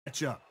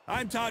Matchup.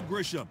 I'm Todd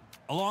Grisham.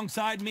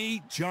 Alongside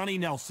me, Johnny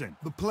Nelson.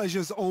 The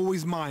pleasure's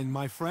always mine,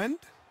 my friend.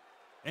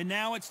 And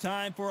now it's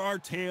time for our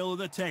tale of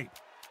the tape.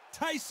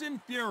 Tyson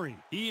Fury.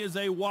 He is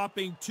a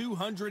whopping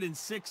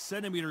 206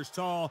 centimeters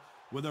tall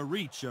with a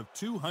reach of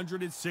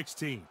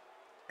 216.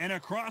 And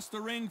across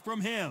the ring from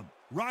him,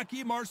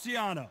 Rocky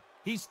Marciano.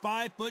 He's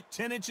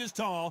 5'10"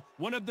 tall,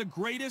 one of the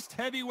greatest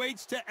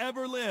heavyweights to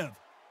ever live.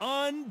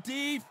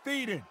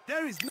 Undefeated.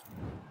 There is no...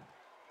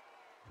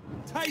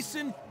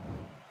 Tyson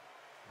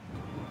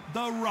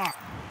The Rock.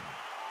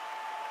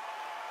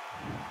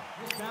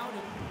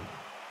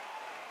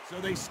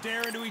 So they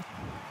stare into each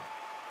other.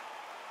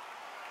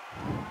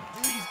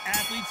 These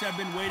athletes have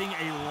been waiting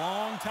a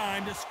long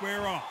time to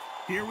square off.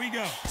 Here we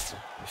go.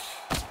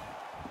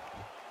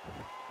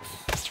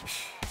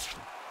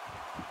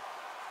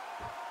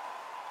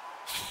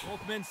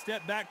 Both men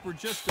step back for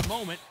just a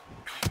moment.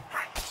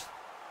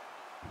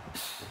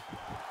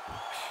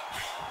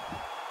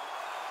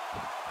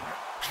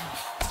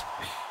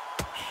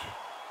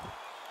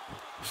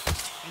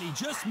 And he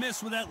just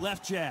missed with that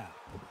left jab.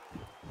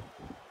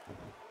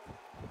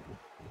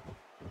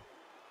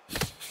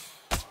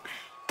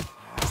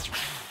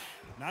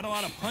 Not a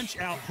lot of punch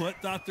output.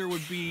 Thought there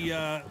would be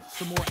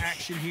some more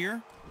action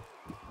here.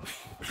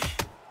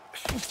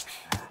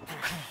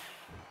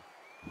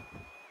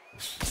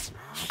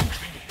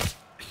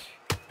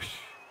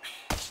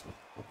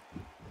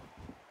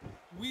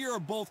 We are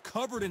both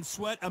covered in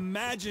sweat.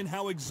 Imagine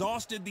how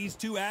exhausted these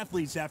two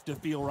athletes have to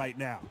feel right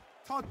now.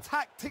 Todd,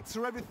 tactics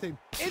are everything.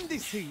 In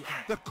this heat,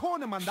 the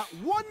corner man, that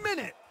 1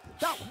 minute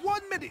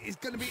is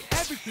going to be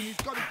everything. He's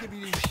got to give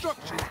you the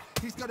instructions.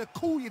 He's got to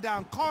cool you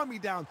down, calm you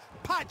down,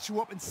 patch you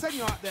up, and send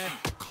you out there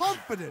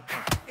confident.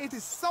 It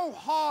is so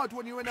hard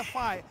when you're in a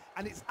fight,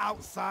 and it's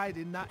outside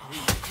in that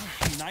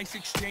heat. Nice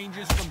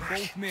exchanges from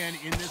both men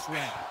in this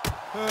round.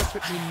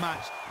 Perfectly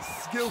matched,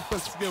 skill for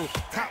skill,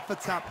 tap for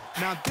tap.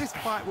 Now this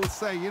fight will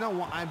say, you know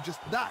what, I'm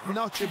just that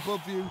notch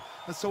above you,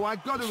 and so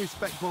I've got to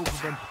respect both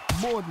of them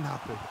more than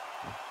happy.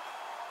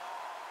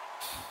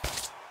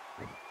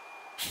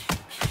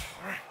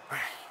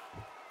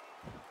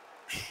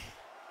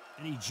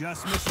 And he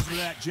just misses with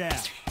that jab.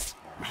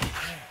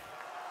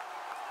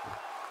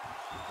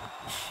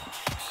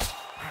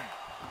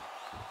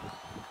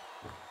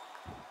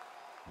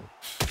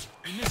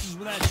 He misses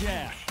with that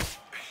jab.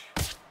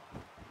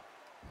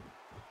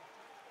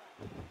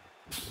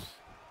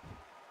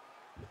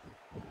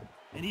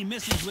 And he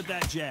misses with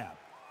that jab.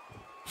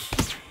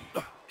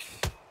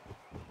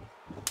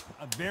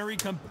 A very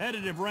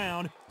competitive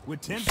round with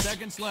 10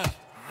 seconds left.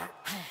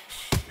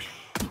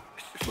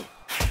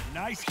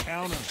 Nice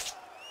counter.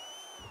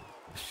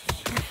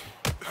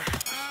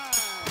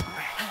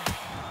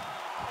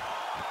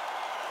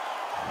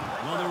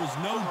 Well, there was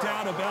no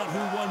doubt about who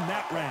won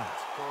that round.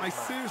 I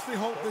seriously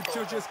hope the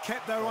judges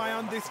kept their eye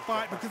on this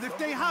fight, because if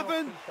they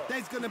haven't,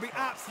 there's going to be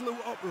absolute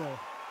uproar. Mate,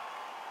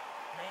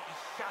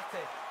 he's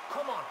shattered.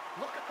 Come on,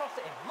 look across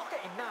at him. Look at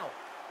him now.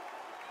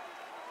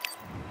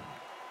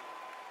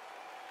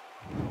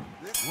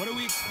 What do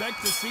we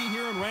expect to see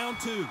here in round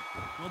two?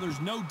 Well, there's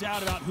no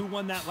doubt about who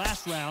won that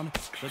last round.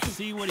 Let's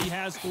see what he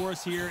has for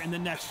us here in the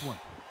next one.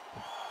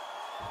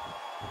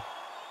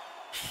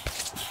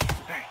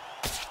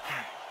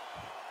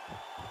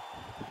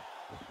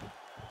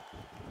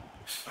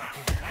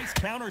 Nice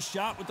counter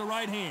shot with the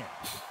right hand.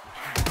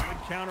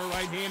 Good counter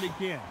right hand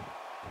again.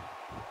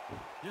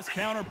 This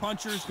counter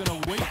puncher is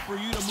going to wait for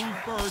you to move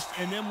first,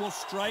 and then will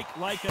strike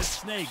like a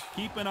snake.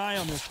 Keep an eye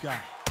on this guy.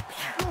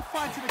 If you're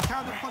fighting a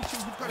counter puncher,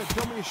 you've got to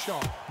dummy a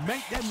shot.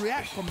 Make them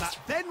react from that,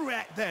 then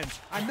react then.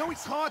 I know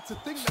it's hard to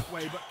think that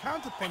way, but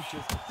counter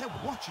punchers, they're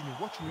watching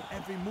you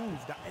every move,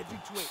 that every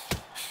twitch.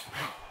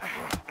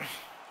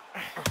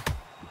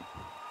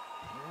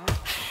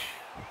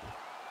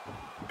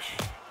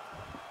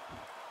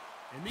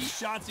 And these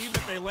shots, even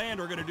if they land,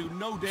 are going to do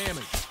no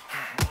damage.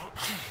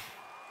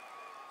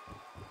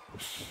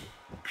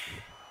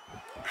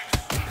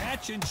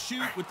 Catch and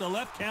shoot with the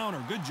left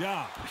counter. Good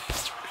job.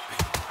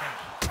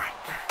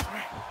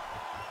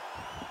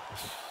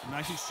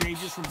 Nice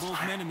exchanges from both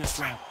men in this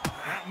round.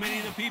 Not many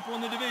of the people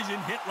in the division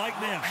hit like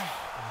them.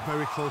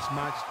 Very close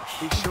match.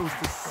 It shows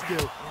the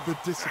skill, the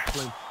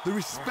discipline, the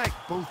respect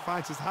both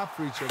fighters have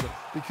for each other,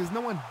 because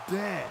no one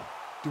dare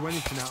do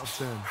anything out of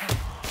turn.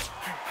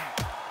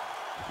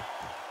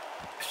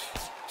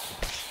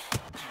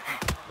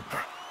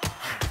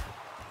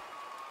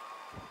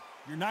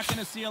 You're not going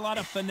to see a lot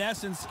of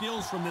finesse and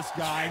skills from this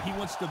guy. He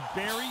wants to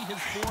bury his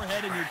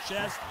forehead in your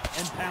chest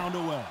and pound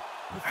away.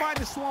 The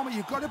fighter Swarmer,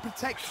 you've got to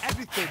protect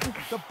everything.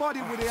 The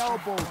body with the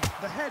elbows,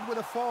 the head with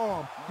the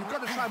forearm. You've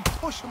got to try and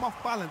push them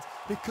off balance,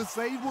 because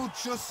they will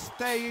just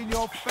stay in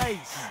your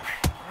face.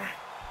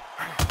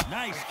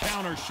 Nice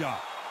counter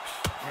shot.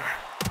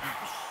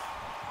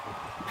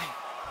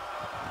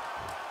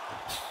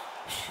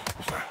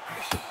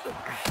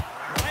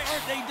 Why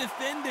aren't they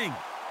defending?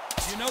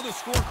 You know the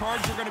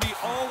scorecards are going to be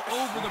all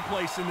over the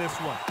place in this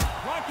one.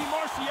 Rocky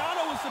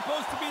Marciano was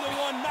supposed to be the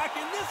one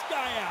knocking this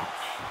guy out.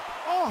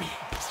 Oh,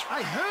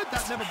 I heard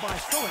that, never by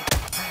saw it.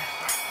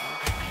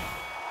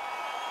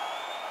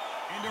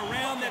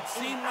 that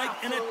seemed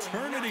like an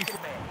eternity.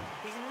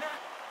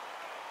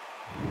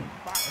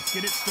 Let's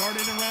get it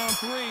started in round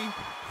 3.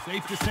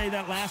 Safe to say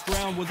that last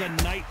round was a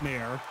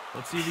nightmare.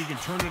 Let's see if he can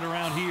turn it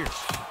around here.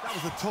 That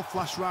was a tough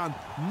last round.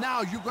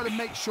 Now you've got to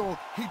make sure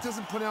he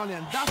doesn't put it on you,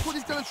 and that's what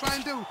he's going to try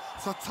and do.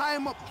 So tie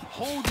him up,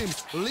 hold him,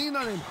 lean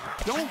on him.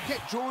 Don't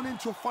get drawn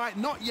into a fight.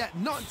 Not yet.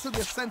 Not until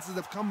your senses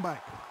have come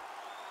back.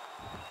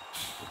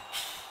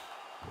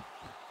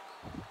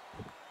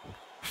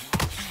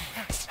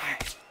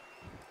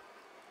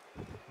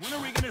 When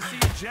are we going to see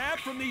a jab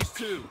from these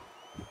two?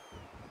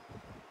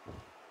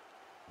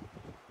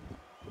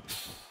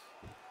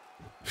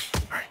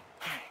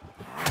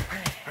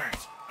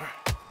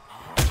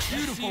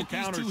 Beautiful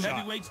counter shot. Two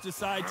heavyweights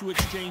decide to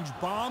exchange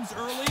bombs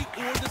early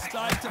or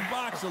decide to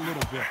box a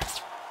little bit.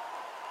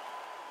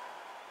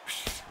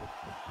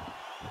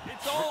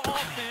 It's all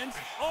offense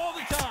all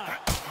the time.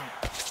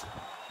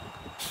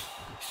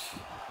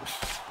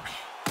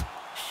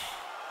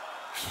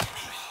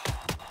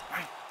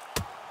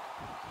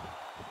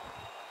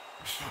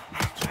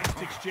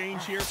 Next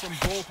exchange here from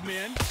both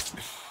men.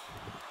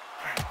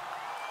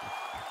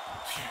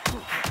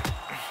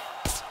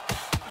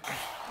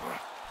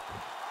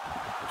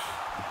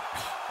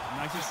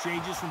 Nice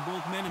exchanges from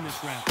both men in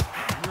this round.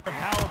 When you're a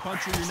power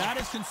puncher, you're not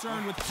as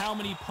concerned with how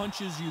many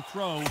punches you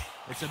throw.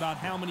 It's about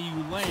how many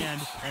you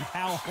land and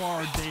how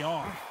hard they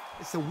are.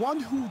 It's the one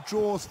who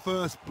draws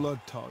first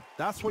blood, Todd.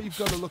 That's what you've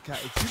got to look at.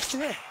 If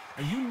you're there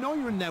and you know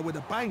you're in there with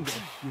a banger,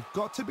 you've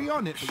got to be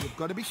on it, but you've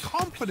got to be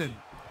confident.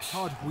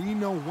 Todd, we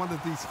know one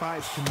of these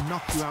fights can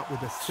knock you out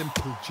with a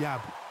simple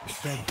jab.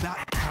 They're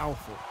that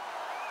powerful.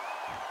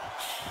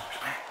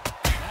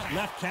 That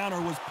left counter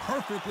was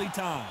perfectly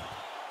timed.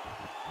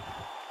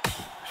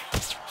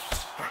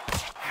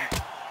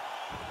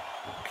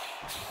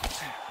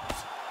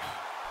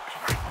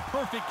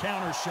 Perfect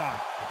counter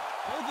shot.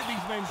 Both of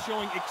these men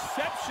showing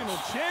exceptional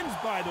chins,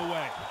 by the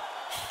way.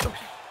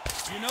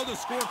 You know the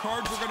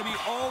scorecards are going to be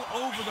all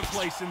over the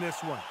place in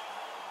this one.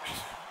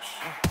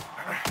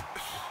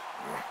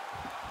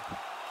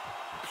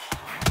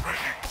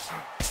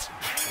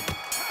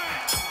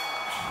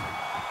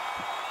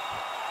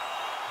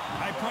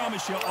 I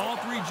promise you, all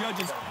 3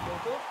 judges.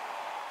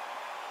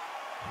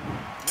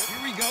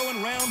 Here we go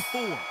in round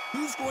 4.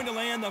 Who's going to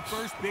land the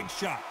first big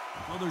shot?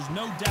 Well, there's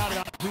no doubt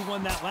about who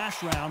won that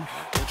last round.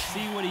 Let's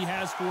see what he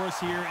has for us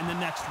here in the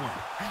next one.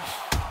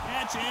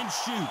 Catch and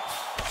shoot.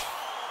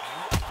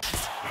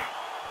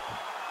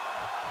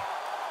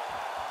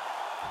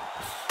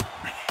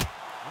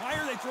 Why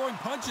are they throwing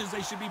punches?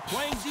 They should be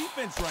playing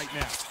defense right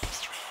now.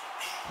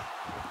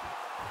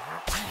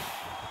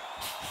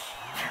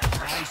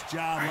 Nice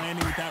job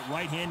landing with that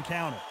right-hand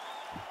counter.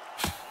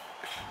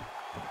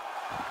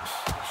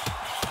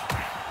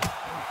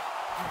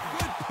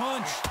 Good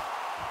punch.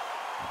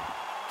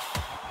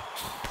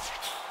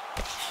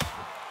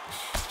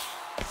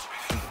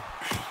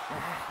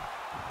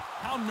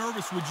 How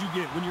nervous would you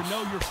get when you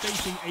know you're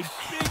facing a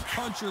big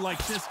puncher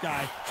like this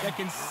guy that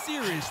can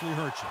seriously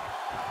hurt you?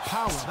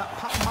 Power, that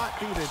power might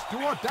be the do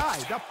or die.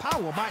 That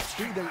power might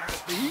be the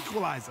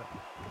equalizer.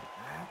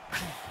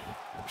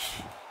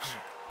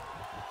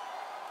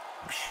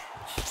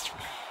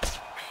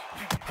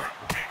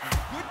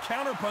 Good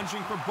counter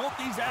punching for both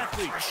these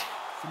athletes.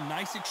 Some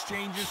nice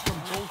exchanges from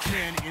both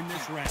men in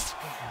this round.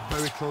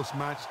 Very close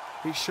match.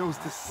 It shows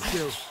the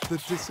skill, the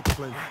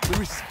discipline, the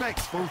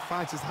respect both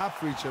fighters have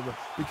for each other,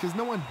 because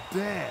no one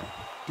dare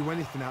do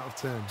anything out of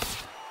turn.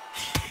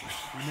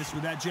 He missed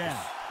with that jab.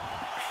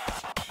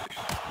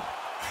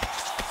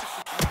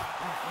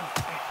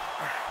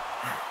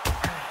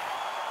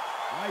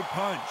 Right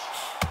punch.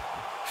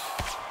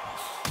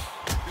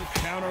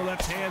 Good counter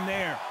left hand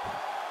there.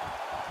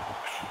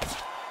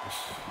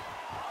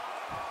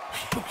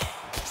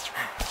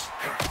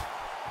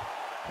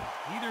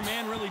 Neither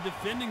man really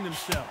defending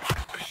themselves.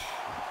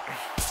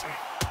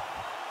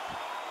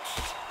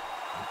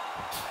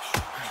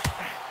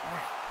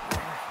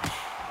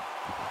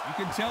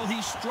 You can tell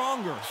he's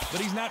stronger,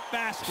 but he's not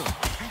faster.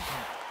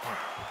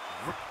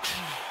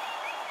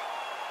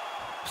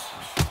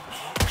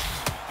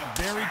 A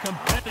very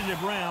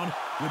competitive round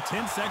with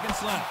 10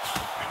 seconds left.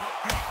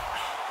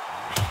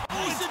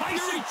 Tyson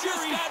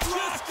Fury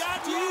just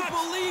got Do you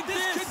believe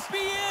this could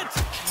be it?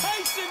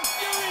 Tyson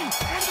Fury,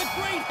 one of the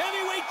great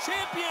heavyweight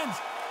champions.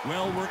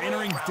 Well, we're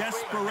entering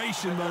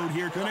desperation mode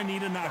here. Gonna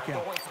need a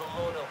knockout.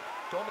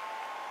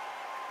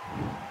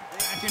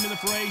 Back into the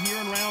fray here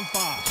in round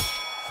 5.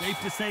 Safe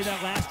to say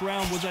that last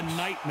round was a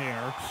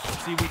nightmare.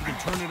 Let's see if we can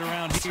turn it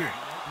around here.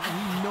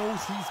 He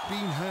knows he's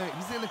been hurt.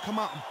 He's going to come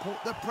out and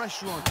put the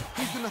pressure on.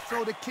 He's going to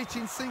throw the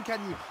kitchen sink at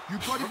you.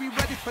 You've got to be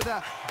ready for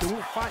that.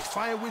 Don't fight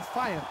fire with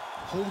fire.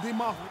 Hold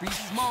him off. Be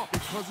smart,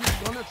 because he's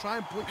going to try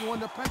and put you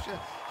under pressure.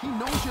 He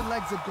knows your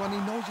legs are gone. He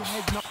knows your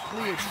head's not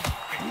cleared.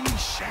 Be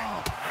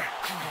sharp.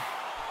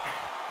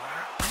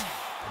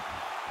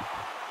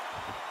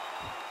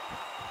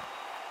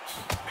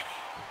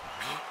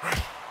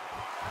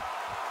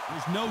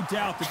 There's no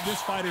doubt that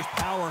this fighter's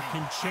power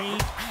can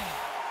change.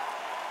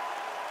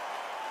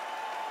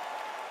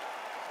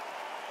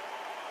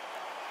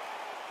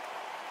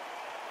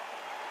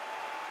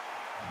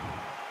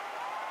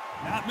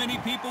 Not many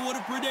people would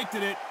have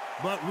predicted it,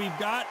 but we've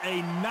got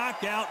a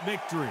knockout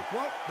victory.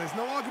 Well, there's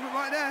no argument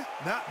right there.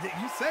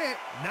 You say it.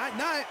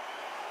 Night-night.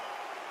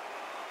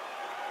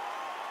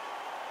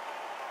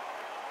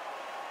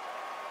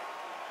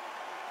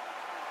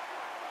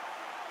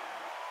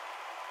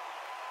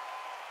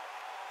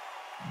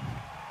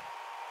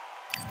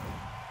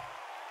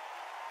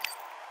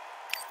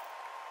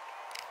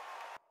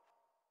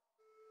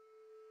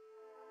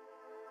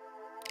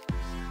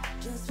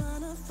 Just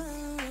wanna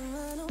find and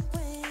run away.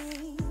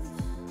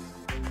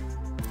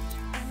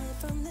 Away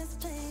from this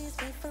place,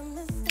 away from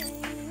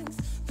mistakes.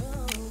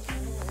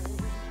 Broken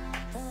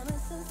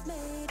promises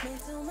made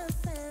to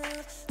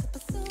myself to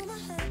pursue my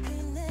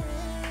happiness.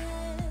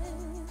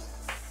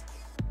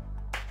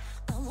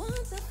 I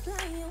want to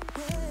fly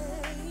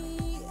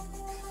away.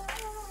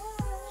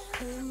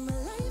 Live my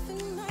life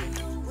in my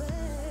own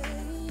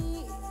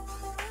way.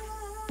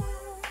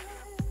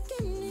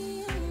 Give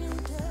me a new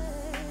day.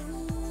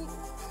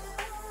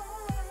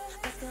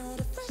 Let's start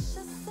a fresh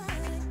start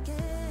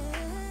again.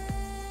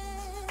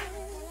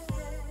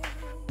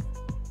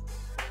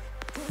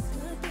 This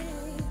could be,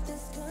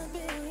 this could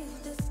be,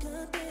 this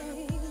could be.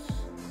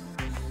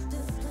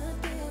 This could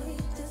be,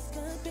 this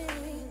could be,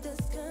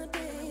 this could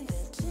be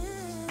the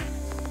chance.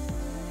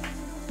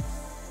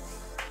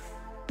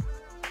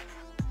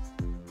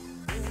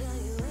 What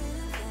are you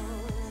waiting for?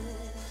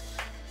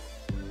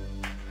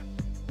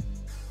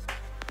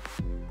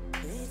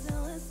 Need to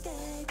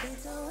escape, need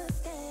to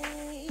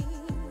escape.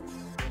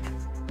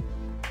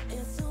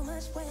 It's too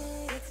much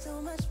weight, it's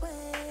too much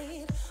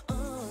weight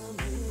on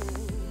me.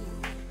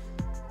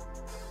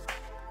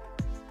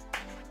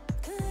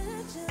 Could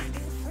I just be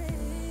free?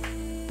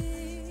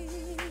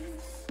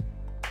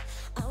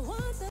 I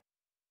want to.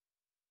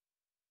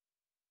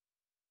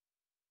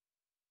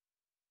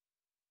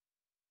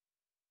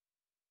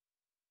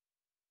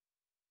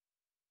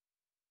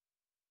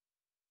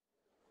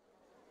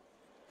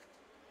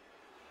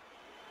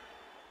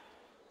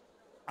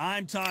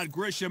 I'm Todd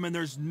Grisham, and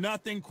there's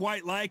nothing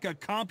quite like a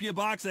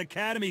CompuBox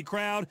Academy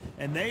crowd,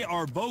 and they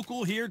are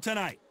vocal here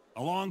tonight.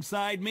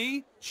 Alongside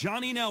me,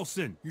 Johnny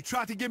Nelson. You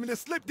tried to give me the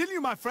slip, didn't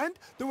you, my friend?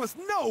 There was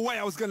no way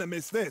I was going to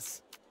miss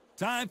this.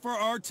 Time for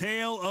our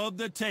tale of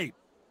the tape.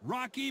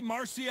 Rocky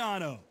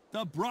Marciano,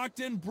 the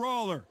Brockton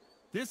Brawler.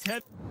 This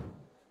head...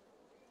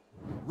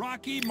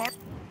 Rocky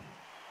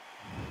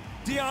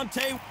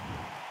Deontay...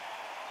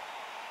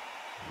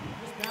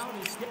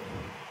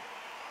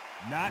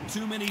 Not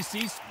too many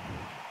seats.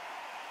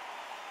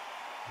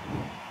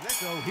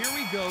 So here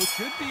we go.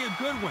 Should be a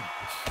good one.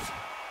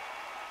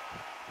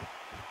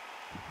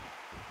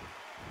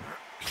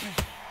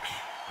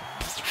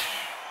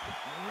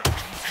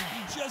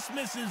 He just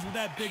misses with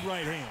that big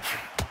right hand.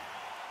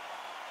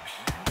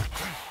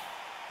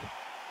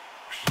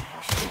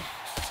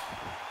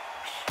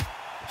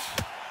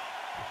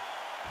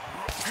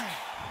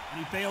 And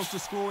he fails to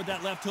score with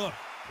that left hook.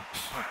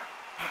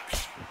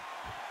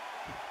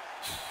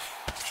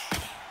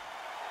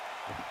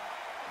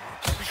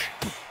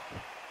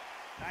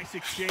 Nice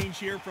exchange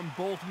here from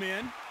both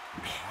men.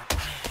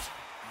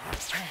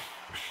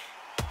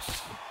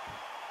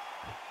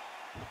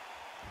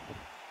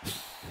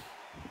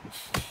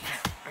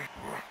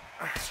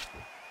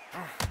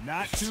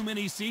 Not too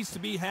many seats to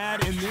be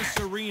had in this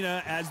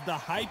arena as the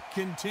hype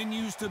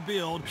continues to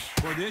build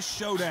for this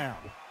showdown.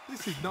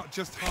 This is not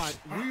just hype.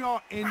 We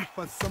are in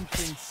for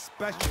something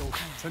special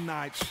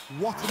tonight.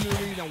 What an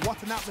arena,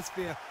 what an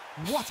atmosphere,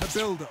 what a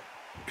build-up.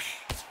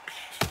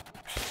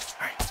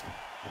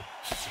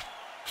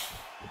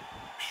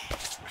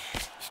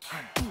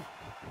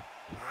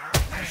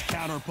 Nice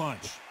counter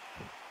punch.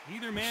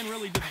 Neither man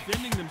really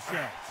defending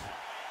themselves.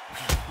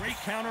 Great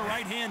counter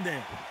right hand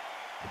there.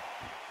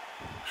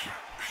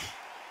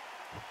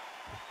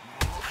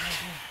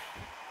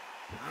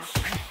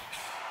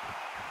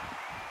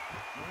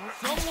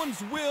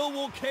 Someone's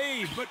will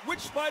cave, but which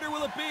fighter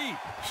will it be?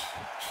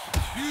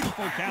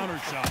 Beautiful counter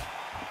shot.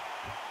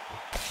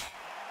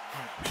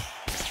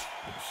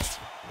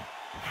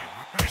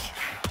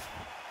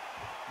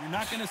 You're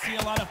not going to see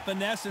a lot of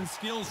finesse and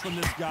skills from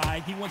this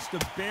guy. He wants to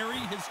bury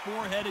his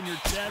forehead in your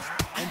chest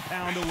and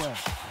pound away.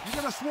 You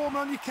got to swarm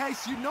on your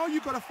case. You know you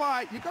got to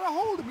fight. You got to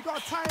hold him. You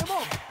got to tie him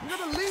up. You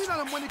got to lean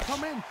on him when they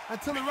come in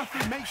until the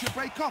referee makes you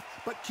break off.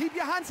 But keep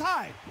your hands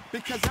high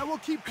because they will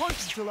keep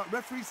punching until that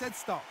referee said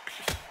stop.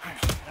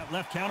 That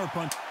left counter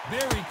punch.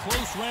 Very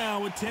close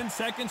round with 10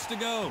 seconds to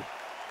go.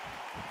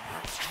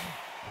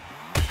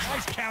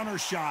 Nice counter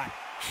shot.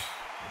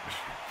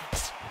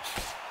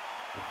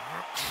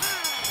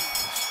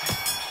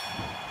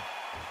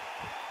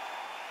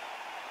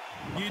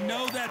 You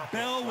know that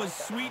bell was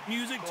sweet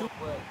music to...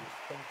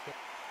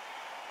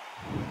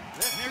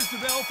 There's the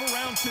bell for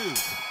round two.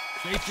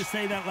 Safe to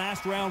say that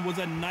last round was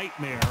a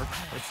nightmare.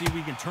 Let's see if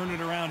we can turn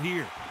it around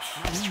here.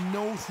 He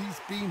knows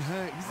he's been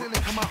hurt. He's going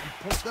to come out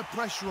and put the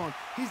pressure on.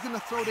 He's going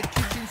to throw the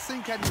kitchen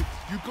sink at you.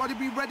 You've got to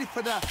be ready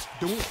for that.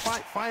 Don't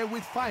fight fire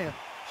with fire.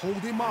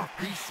 Hold him off.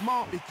 Be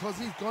smart because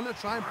he's going to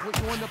try and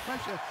put you under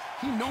pressure.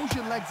 He knows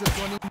your legs are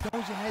gone. He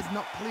knows your head's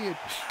not cleared.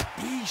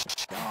 Be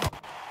sharp.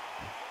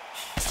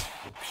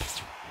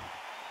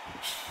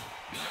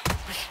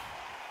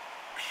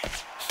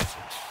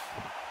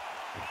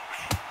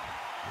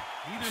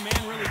 Neither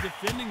man really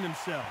defending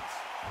themselves.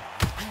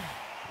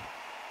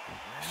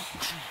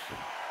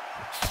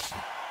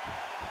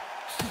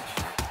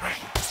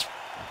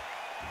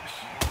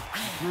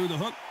 Threw the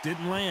hook,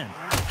 didn't land.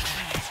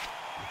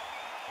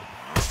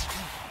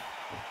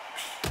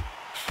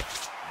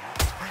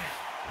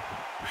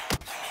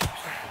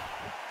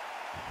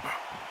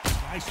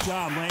 Nice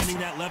job landing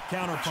that left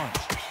counter punch.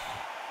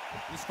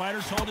 This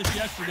fighter told us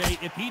yesterday,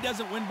 if he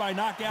doesn't win by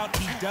knockout,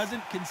 he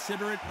doesn't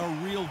consider it a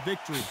real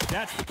victory.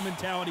 That's the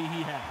mentality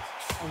he has.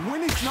 A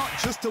win is not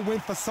just a win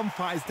for some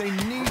fighters. They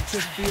need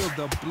to feel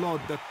the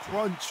blood, the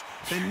crunch.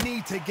 They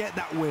need to get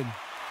that win.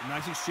 Some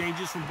nice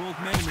exchanges from both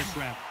men in this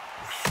round.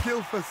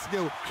 Skill for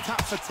skill,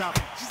 tap for tap.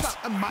 Just like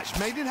a match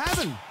made in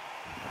heaven.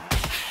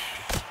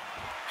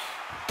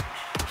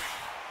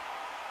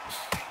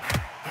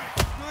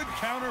 Good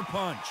counter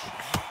punch.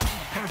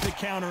 Perfect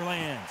counter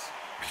lands.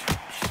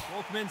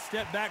 Both men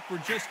step back for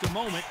just a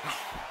moment.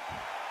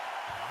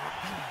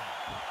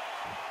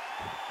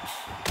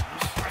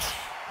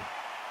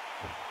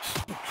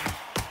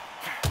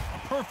 A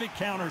perfect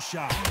counter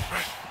shot.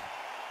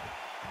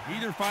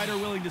 Neither fighter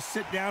willing to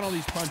sit down on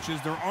these punches.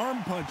 They're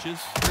arm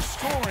punches. They're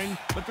scoring,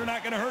 but they're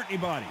not going to hurt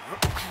anybody.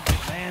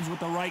 Lands with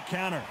the right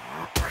counter.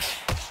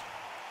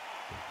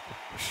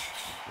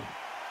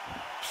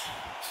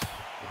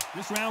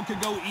 This round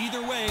could go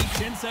either way.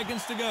 10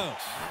 seconds to go.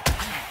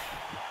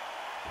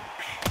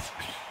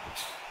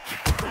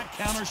 That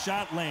counter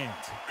shot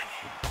lands.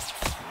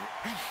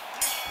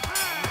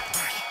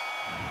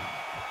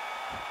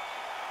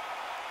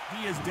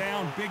 He is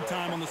down big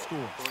time on the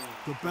score.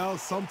 The bell,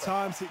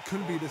 sometimes it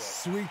can be the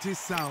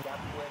sweetest sound.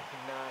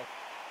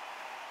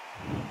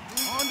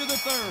 On to the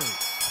third.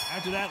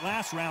 After that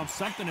last round,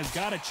 something has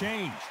got to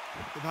change.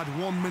 They've had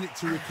 1 minute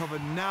to recover.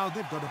 Now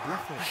they've got to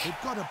bluff it.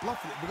 They've got to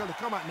bluff it. They've got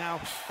to come out now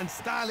and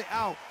style it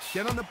out.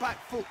 Get on the back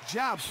foot,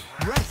 jab,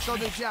 rest on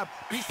the jab.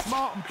 Be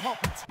smart and pop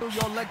until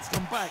your legs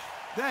come back.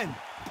 Then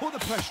put the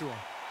pressure on.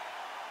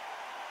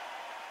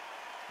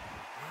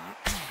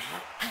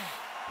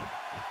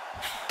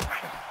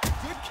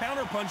 Good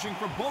counter-punching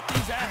for both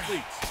these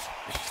athletes.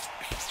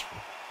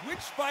 Which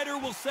fighter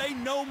will say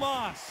no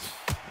mas?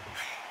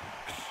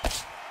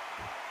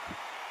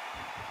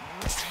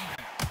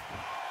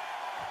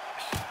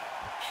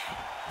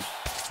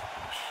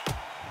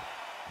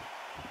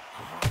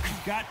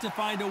 Got to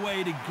find a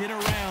way to get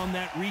around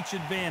that reach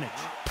advantage.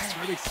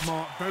 Very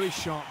smart, very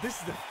sharp. This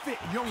is the fit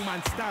young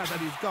man style that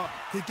he's got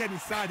to get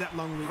inside that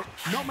long reach.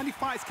 Not many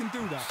fighters can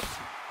do that.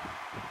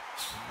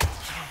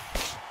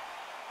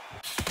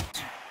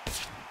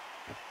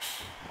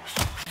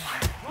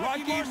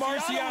 Rocky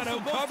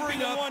Marciano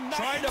covering up,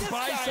 trying to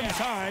buy some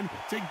time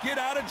to get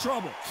out of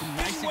trouble. Some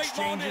nice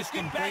exchanges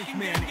from both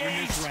men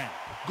in this round.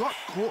 Got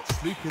caught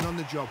sleeping on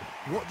the job.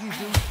 What do?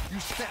 You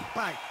step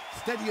back,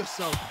 steady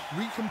yourself,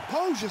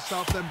 recompose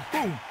yourself, then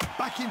boom,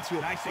 back into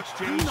it. Nice But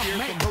exchange do not here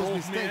make from those both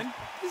mistakes. men.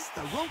 This is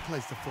the wrong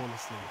place to fall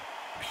asleep.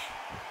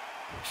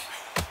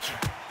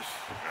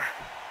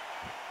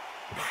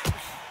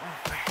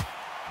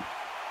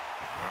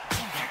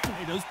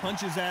 Hey, those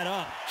punches add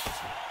up.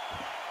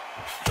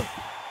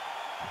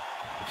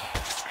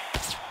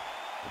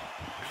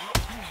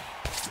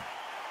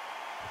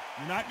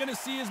 You're not going to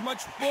see as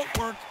much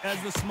footwork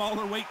as the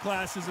smaller weight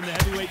classes in the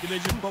heavyweight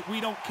division, but we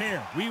don't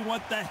care. We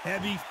want the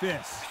heavy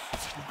fists.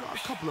 We've got a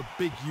couple of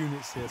big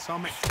units here, so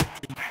I'm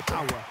expecting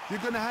power. You're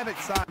going to have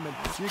excitement.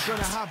 You're going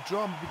to have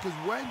drama, because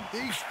when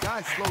these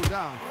guys slow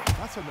down,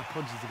 that's when the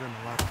punches are going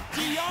to land.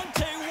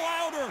 Deontay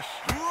Wilder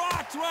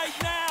rocked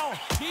right now.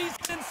 He's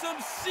in some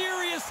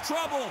serious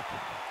trouble.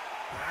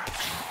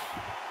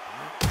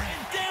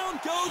 And down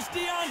goes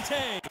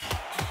Deontay.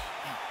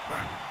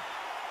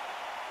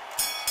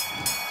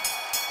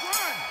 1,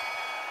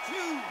 2,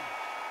 3,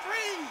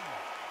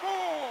 4,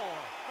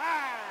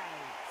 5,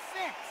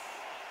 6.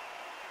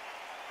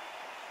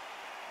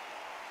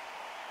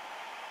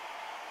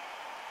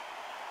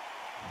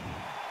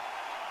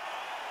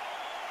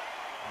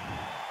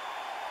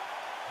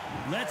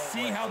 Let's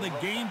see how the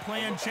game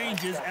plan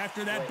changes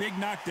after that big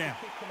knockdown.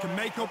 Can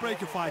make or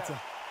break a fighter.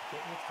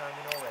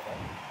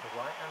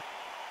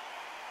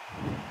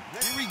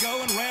 Here we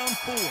go in round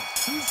 4.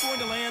 Who's going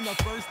to land the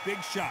first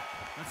big shot?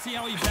 Let's see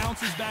how he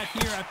bounces back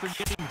here after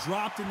getting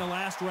dropped in the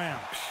last round.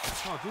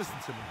 Oh, listen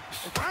to me.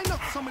 If I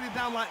knock somebody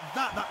down like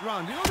that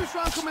round, you know this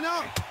round coming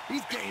out?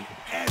 He's getting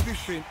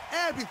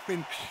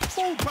everything,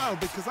 full barrel,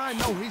 because I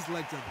know his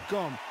legs are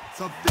gone.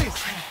 So this,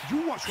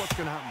 you watch what's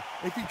going to happen.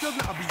 If he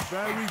doesn't, I'll be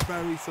very,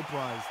 very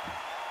surprised.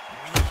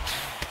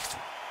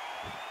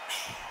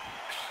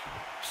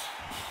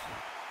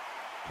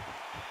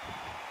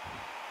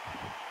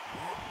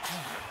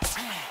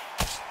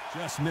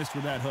 Just missed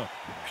with that hook.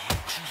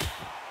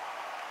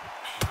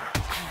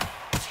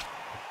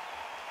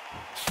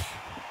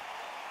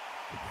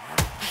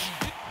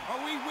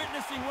 Are we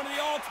witnessing one of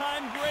the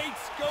all-time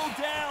greats go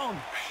down?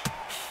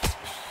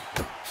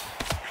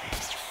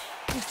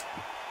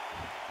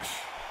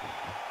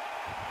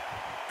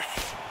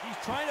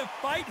 He's trying to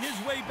fight his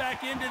way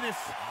back into this,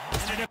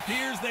 and it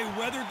appears they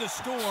weathered the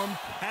storm.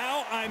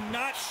 How? I'm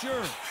not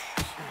sure.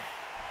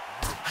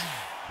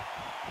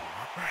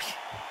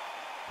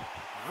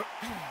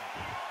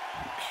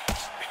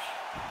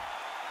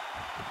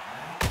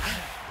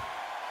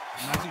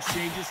 Nice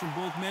exchanges from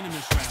both men in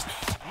this round.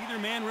 Neither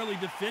man really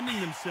defending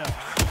themselves.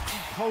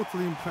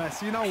 Totally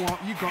impressed. You know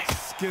what? You got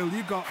skill.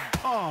 You got...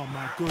 Oh,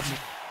 my goodness.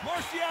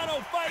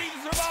 Marciano fighting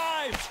to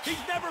survive. He's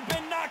never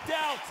been knocked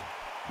out.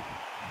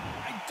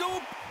 I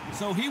don't...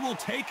 So he will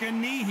take a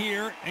knee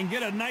here and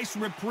get a nice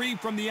reprieve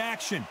from the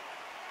action.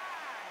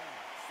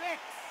 6,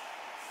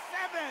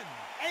 7,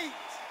 8.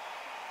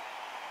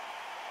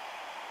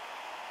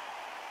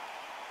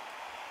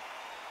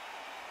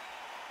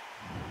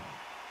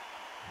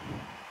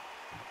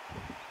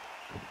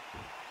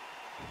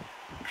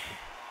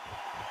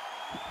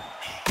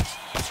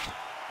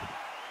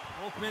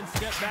 Both men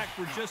step back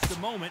for just a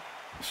moment.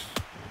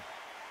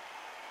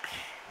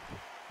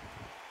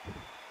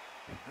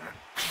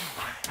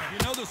 You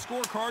know the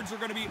scorecards are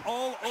going to be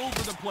all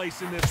over the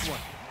place in this one.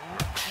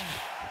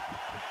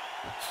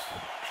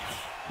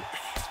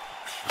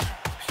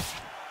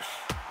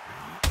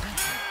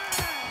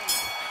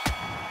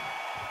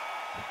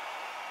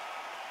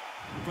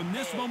 From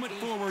this moment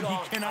forward, he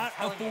cannot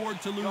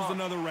afford to lose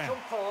another round.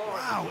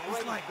 Wow,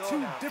 it's like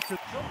two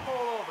different... Jump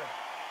all over.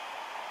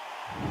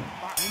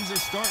 Things are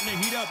starting to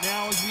heat up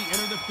now as we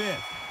enter the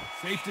fifth.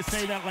 Safe to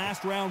say that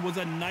last round was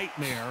a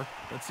nightmare.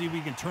 Let's see if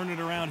we can turn it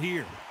around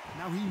here.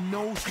 Now he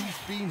knows he's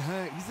been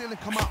hurt. He's going to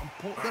come out and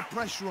put the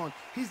pressure on.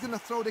 He's going to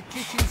throw the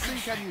kitchen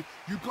sink at you.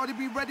 You've got to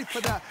be ready for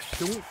that.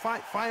 Don't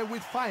fight fire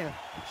with fire.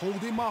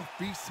 Hold him off.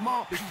 Be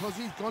smart because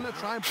he's going to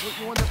try and put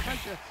you under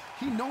pressure.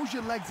 He knows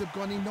your legs have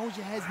gone. He knows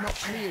your head's not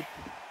cleared.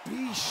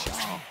 Be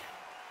sharp.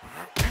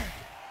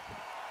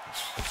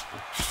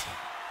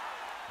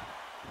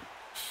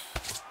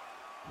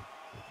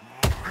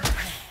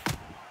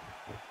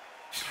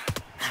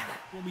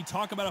 When we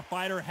talk about a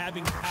fighter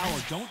having power,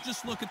 don't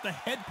just look at the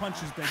head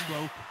punches they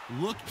throw.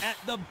 Look at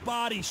the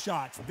body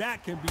shots.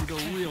 That can be the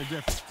real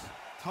difference.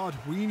 Todd,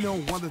 we know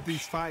one of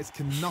these fighters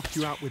can knock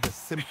you out with a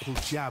simple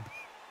jab.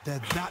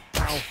 They're that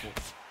powerful.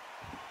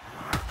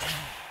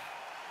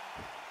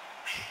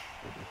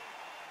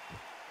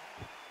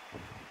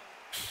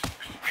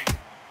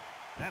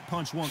 That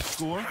punch won't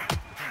score.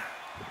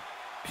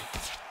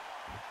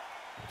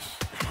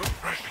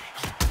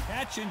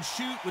 Catch and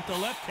shoot with the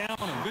left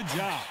counter. Good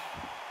job.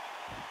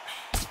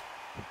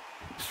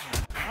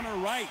 Counter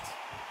right.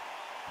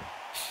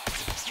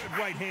 Good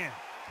right hand.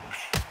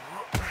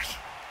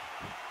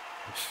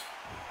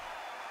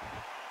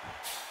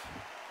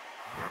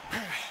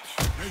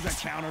 There's a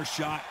counter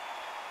shot.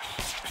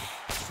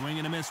 Swing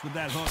and a miss with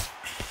that hook.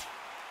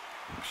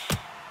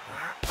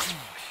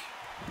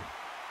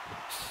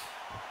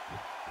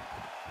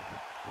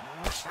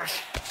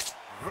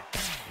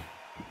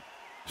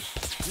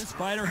 This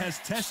fighter has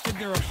tested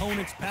their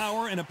opponent's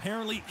power and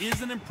apparently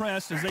isn't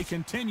impressed as they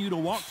continue to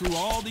walk through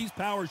all these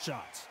power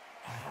shots.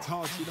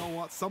 Todd, you know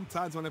what?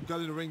 Sometimes when I've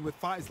got in the ring with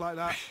fighters like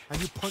that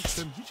and you punch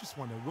them, you just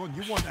want to run.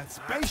 You want that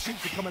spaceship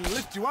to come and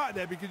lift you out of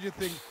there because you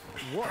think,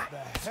 what the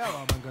hell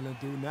am I going to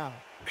do now?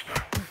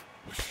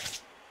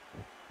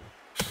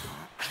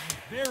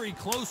 Very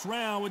close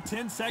round with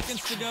 10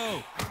 seconds to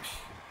go.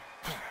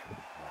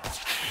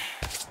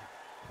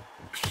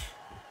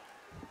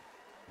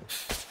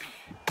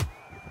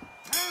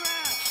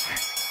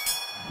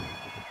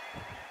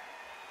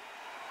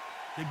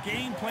 The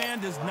game plan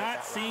does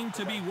not seem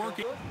to be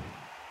working.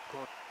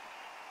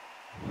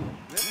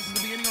 This is the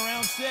beginning of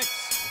round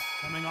 6.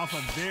 Coming off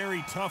a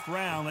very tough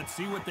round. Let's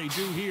see what they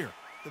do here.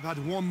 They've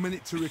had 1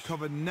 minute to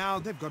recover. Now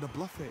they've got to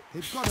bluff it.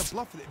 They've got to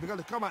bluff it. They've got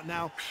to come out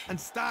now and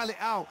style it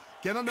out.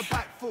 Get on the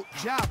back foot,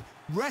 jab,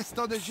 rest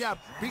on the jab.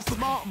 Be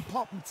smart and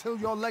pop until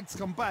your legs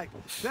come back.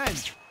 Then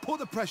put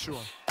the pressure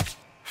on.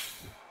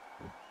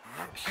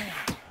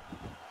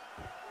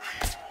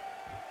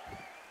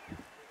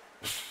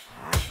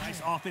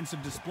 Nice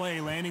offensive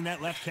display, landing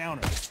that left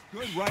counter.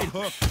 Good right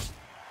hook.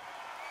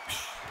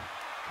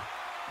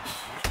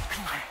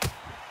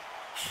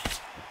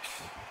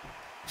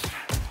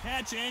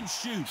 Catch and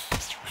shoot.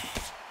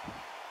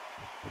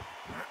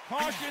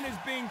 Caution is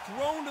being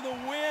thrown to the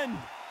wind.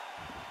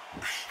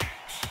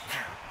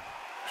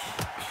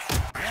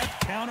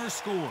 Left counter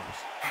scores.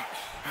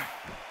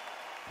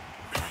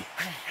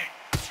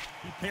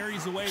 He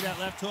parries away that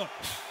left hook.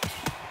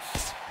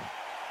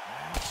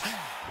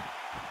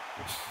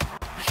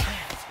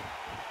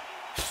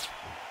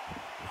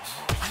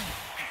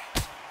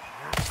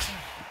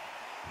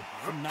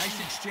 Some nice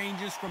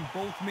exchanges from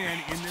both men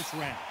in this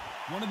round.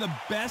 One of the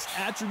best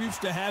attributes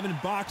to have in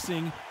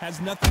boxing has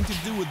nothing to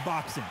do with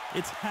boxing.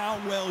 It's how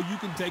well you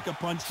can take a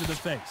punch to the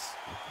face.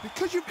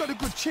 Because you've got a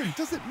good chin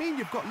doesn't mean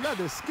you've got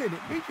leather skin.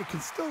 It means you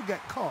can still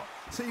get caught.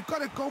 So you've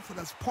got to go for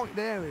those pointed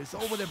areas,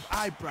 over the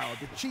eyebrow,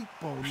 the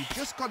cheekbone. You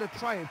just got to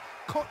try and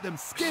cut them,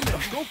 skin them,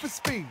 go for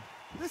speed.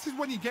 This is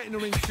when you get in the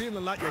ring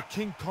feeling like you're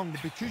King Kong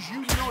because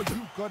you know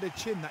you've got a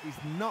chin that is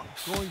not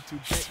going to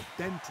get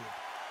dented.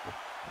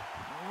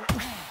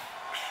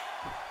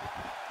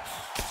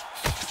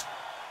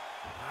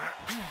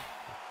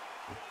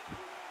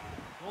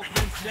 Both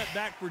men step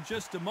back for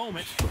just a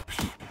moment.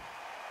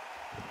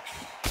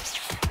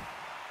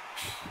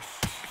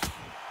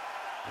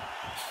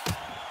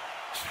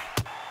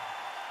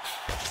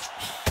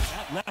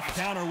 That left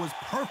counter was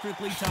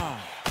perfectly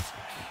timed.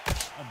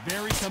 A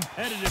very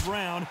competitive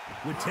round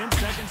with 10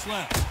 seconds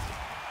left.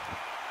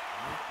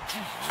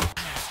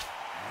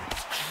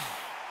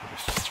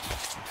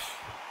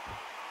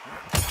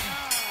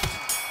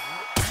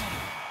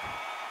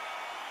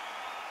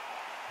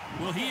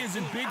 Well, he is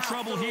in big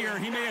trouble here.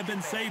 He may have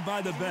been saved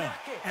by the bell.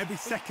 Every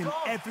second,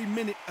 every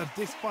minute of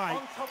this fight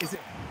is it.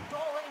 Don't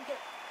let him get...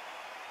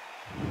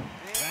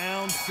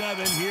 Round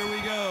 7, here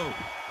we go.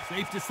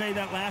 Safe to say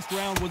that last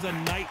round was a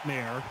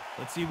nightmare.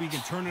 Let's see if we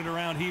can turn it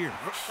around here.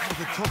 That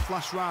was a tough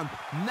last round.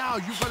 Now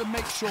you've got to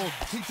make sure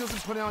he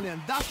doesn't put it on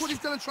him. That's what he's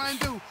going to try and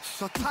do.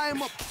 So tie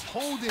him up,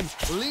 hold him,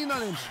 lean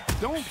on him.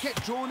 Don't get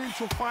drawn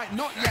into a fight.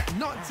 Not yet.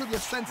 Not until your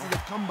senses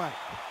have come back.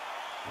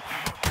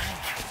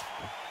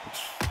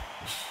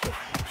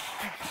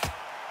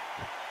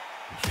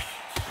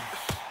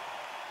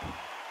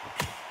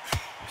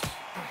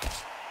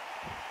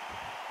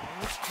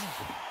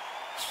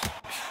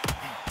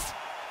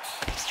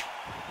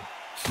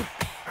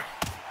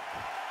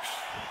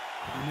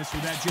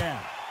 With that jab.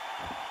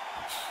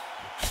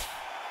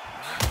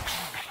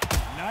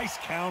 Nice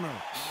counter.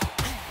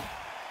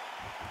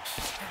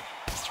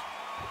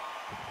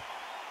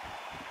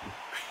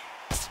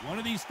 One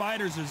of these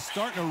fighters is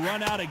starting to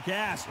run out of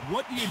gas.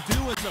 What do you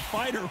do as a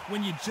fighter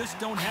when you just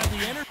don't have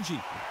the energy?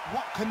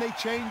 What can they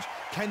change?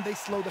 Can they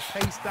slow the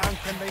pace down?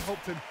 Can they hope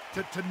to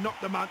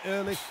knock them out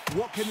early?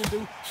 What can they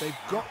do? They've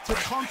got to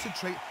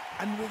concentrate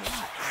and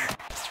relax.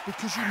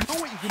 Because you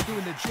know what you can do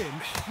in the gym,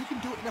 you can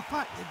do it in a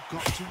fight. They've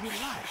got to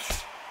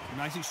relax.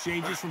 Nice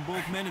exchanges from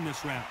both men in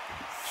this round.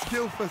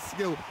 Skill for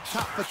skill,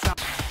 tap for tap.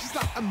 It's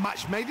like a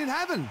match made in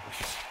heaven.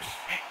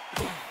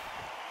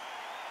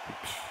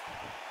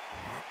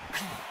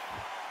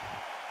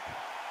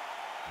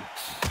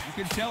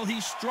 You can tell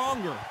he's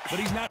stronger, but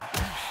he's not.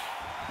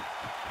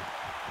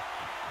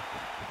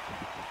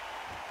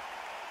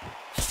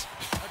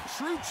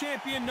 A true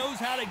champion knows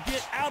how to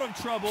get out of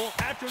trouble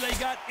after they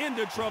got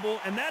into trouble,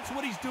 and that's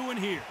what he's doing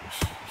here.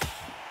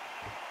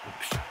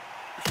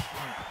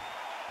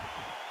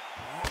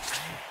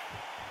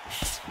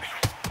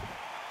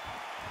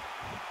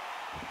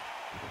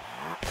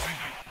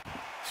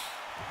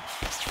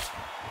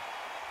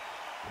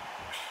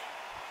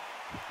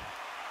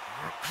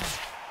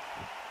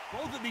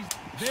 Both of these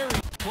very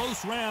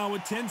close round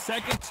with 10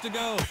 seconds to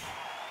go.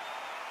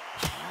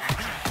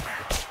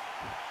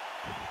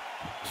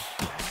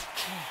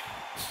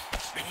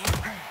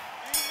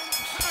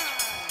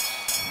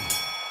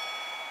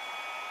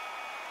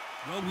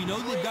 Well, we know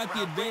they've got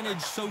the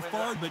advantage so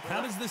far, but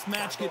how does this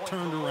match get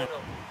turned around?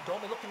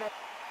 Don't be looking at...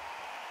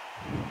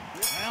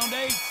 Round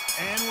 8,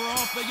 and we're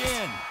off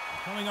again.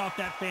 Coming off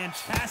that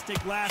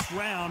fantastic last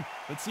round,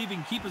 let's see if he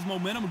can keep his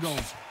momentum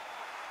going.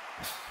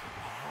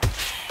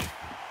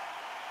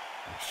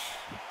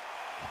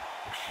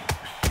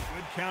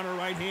 Good counter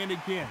right hand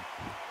again.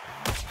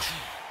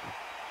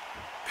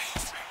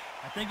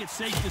 I think it's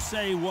safe to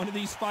say one of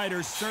these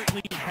fighters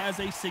certainly has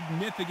a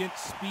significant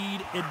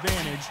speed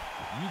advantage.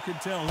 You can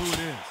tell who it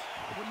is.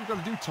 What you've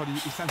got to do, Toddy,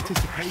 is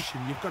anticipation.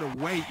 You've got to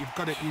wait. You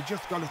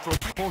just got to throw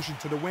caution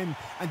to the wind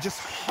and just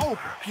hope.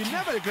 You're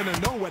never going to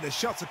know where the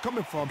shots are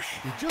coming from.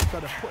 You just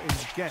got to put in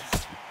a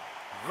guess.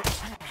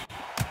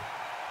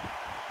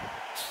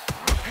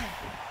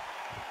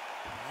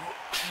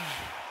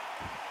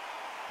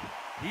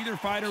 Neither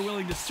fighter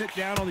willing to sit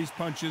down on these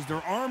punches.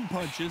 They're arm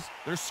punches.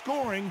 They're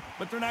scoring,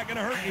 but they're not going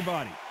to hurt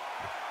anybody.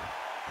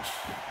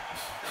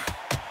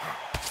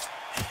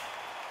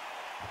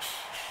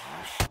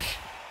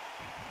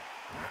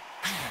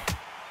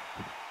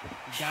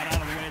 He got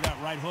out of the way of that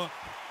right hook.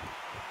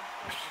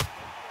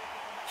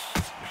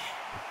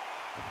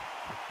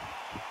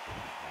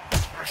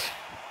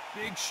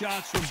 Big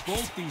shots from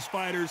both these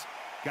fighters.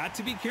 Got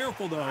to be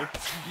careful, though.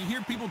 You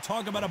hear people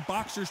talk about a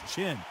boxer's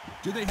chin.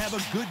 Do they have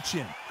a good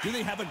chin? Do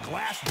they have a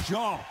glass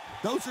jaw?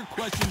 Those are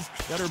questions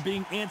that are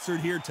being answered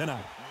here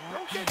tonight.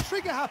 Don't get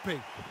trigger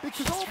happy,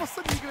 because all of a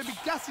sudden you're going to be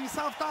gassing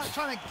yourself out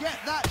trying to get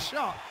that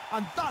shot,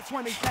 and that's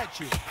when it gets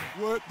you.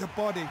 Work the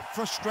body,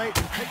 frustrate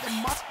and take the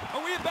muscle.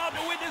 Are we about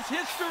to witness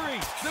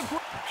history?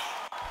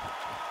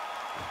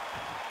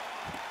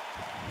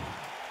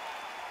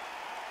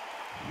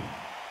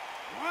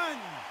 One,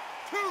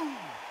 two,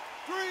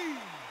 three,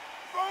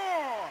 4,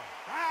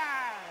 5,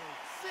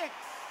 6.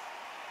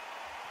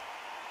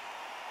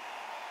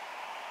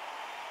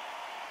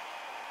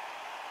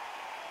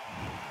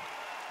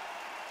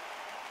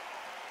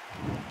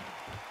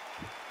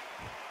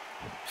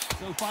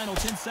 So final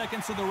 10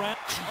 seconds of the round.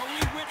 Are we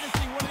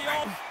witnessing one of the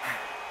all?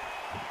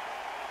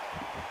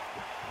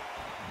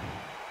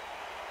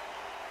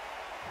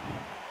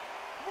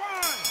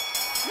 One,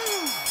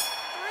 two,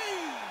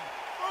 three,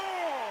 4,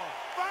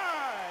 5,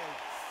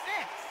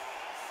 6,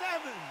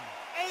 7,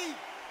 8,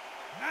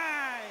 9.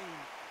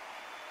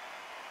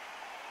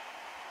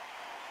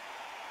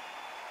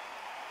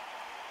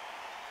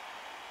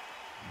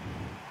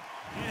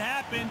 It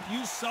happened.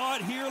 You saw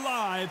it here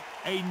live.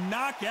 A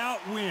knockout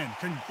win.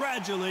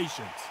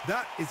 Congratulations.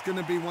 That is going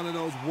to be one of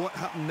those what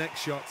happened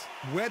next shots.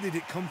 Where did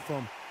it come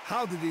from?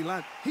 How did he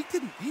land? He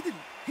didn't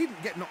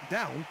get knocked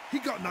down. He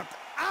got knocked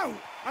out.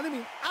 I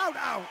mean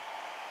out.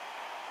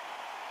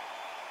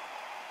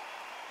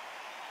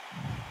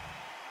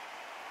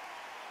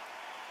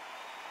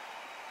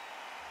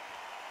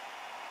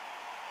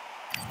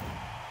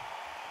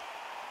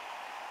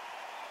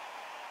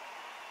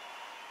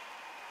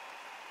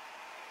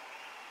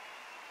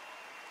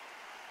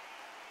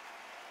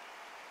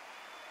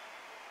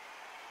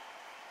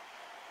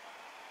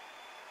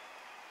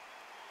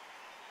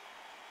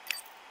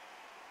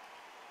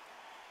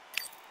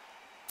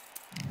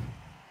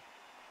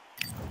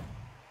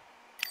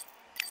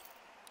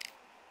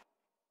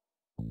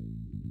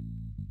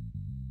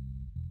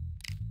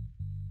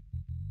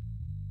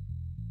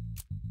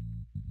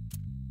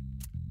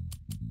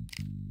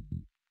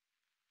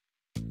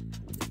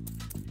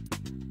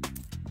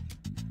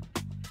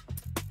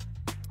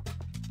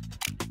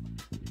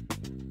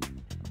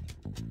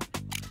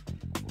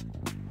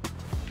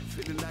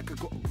 Feeling like I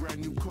got a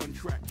brand new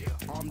contract.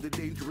 Armed and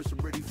dangerous, I'm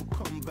ready for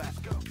combat.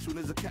 Soon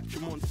as I catch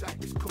him on sight,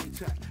 it's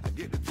contact. I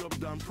get the job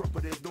done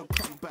proper, there's no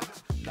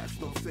comebacks. That's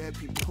not fair,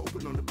 people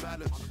hoping on the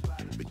balance.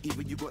 But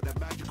even you got that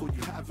magical,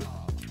 you have it.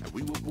 And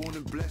we were born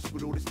and blessed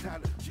with all this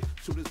talent.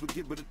 Soon as we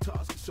get with the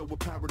task, it's so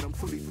apparent I'm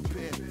fully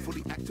prepared,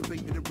 fully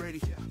activated and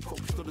ready.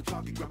 Focused on the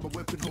target, grab my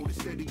weapon, hold it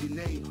steady, your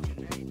name.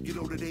 You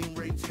know that aim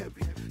rain's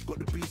heavy. Got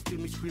the beast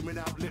in me screaming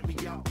out, let me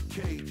out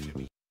the cage.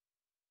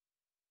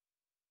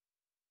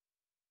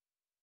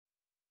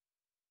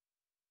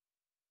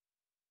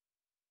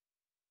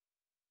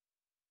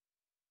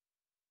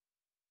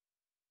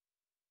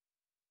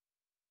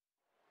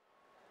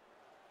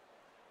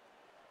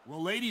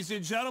 Well, ladies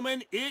and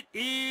gentlemen, it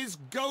is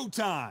go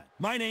time.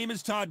 My name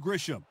is Todd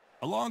Grisham.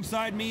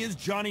 Alongside me is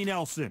Johnny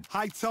Nelson.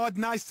 Hi, Todd.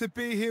 Nice to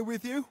be here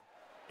with you.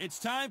 It's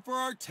time for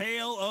our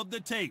tale of the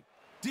tape.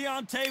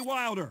 Deontay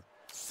Wilder,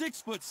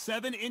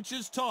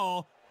 6'7"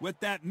 tall with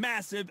that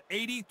massive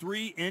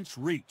 83-inch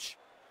reach.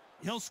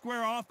 He'll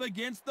square off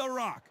against The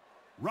Rock,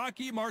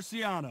 Rocky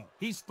Marciano.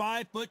 He's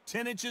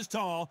 5'10"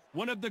 tall,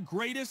 one of the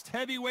greatest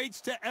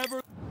heavyweights to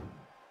ever.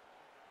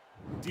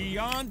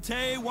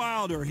 Deontay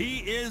Wilder, he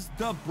is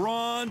the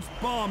Bronze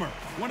Bomber,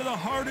 one of the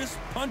hardest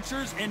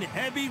punchers in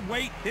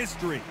heavyweight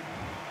history.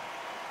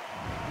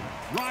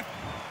 Rock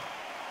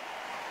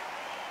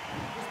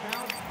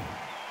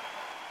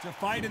to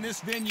fight in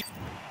this venue.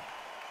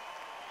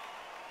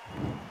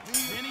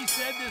 Then he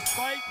said this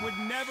fight would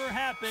never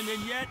happen,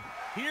 and yet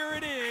here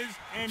it is,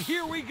 and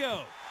here we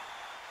go.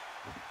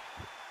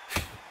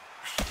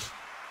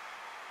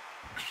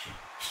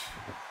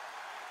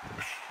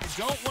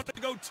 You don't want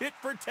to go tit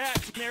for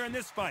tat there in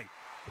this fight.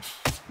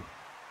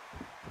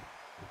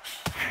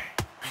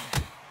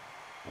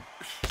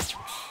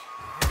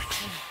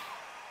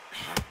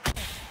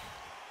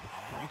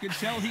 You can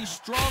tell he's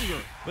stronger,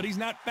 but he's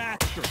not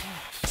faster.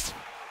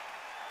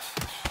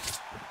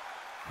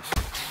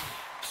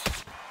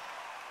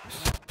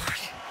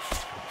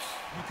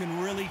 You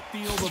can really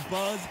feel the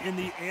buzz in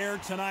the air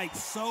tonight.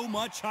 So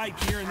much hype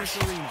here in this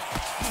arena.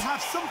 You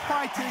have some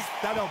fighters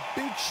that are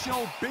big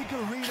show, big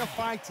arena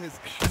fighters,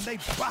 and they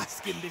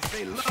bask in this,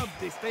 they love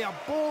this, they are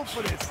born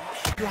for this.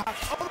 You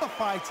have other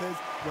fighters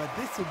where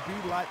this would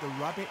be like the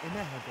rabbit in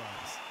the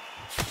headlights.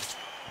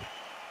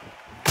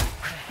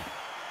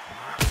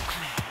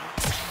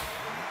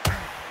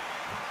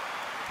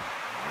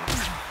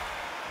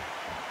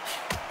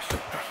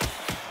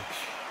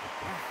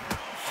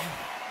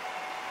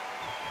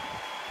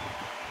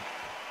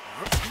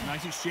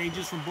 Nice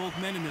exchanges from both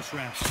men in this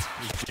round.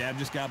 His jab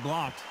just got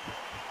blocked.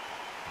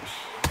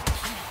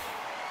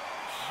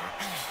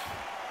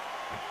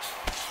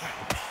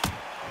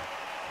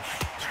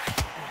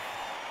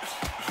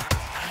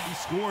 He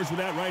scores with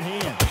that right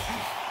hand.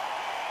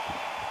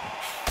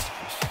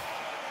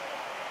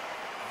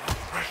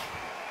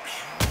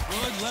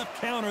 Good left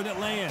counter that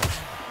lands.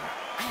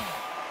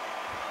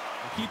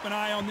 Keep an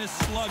eye on this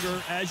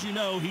slugger. As you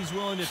know, he's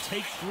willing to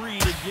take 3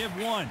 to give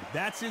 1.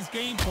 That's his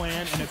game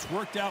plan, and it's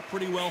worked out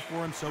pretty well for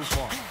him so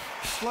far.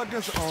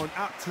 Sluggers are an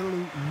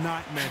absolute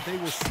nightmare. They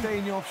will stay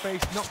in your face,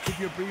 not give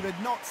you a breather,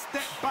 not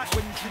step back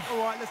when you think, all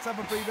right, let's have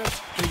a breather.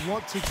 They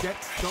want to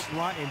get stuck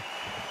right in.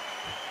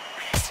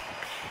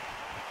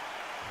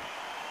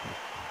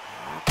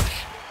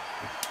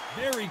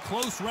 Very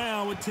close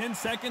round with 10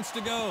 seconds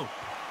to go.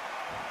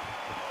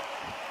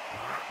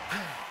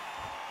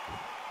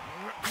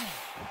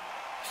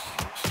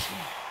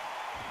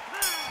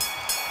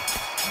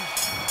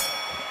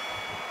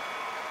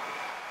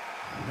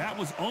 That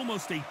was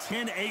almost a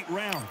 10-8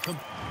 round.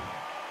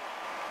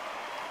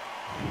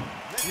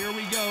 Here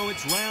we go.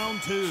 It's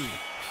round 2.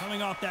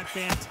 Coming off that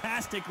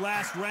fantastic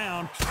last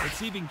round, let's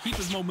see if he can keep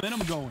his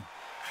momentum going.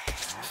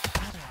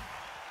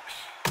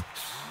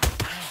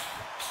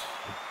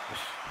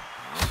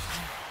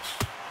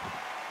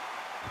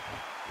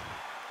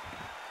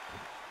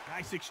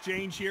 Nice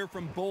exchange here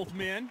from both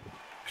men.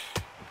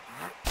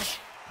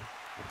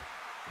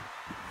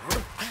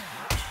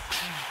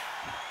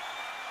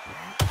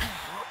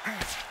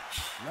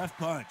 Left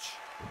punch.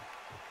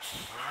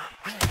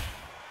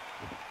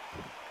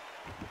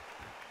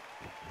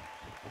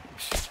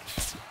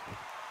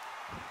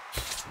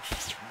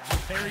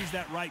 Parries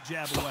that right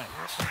jab away.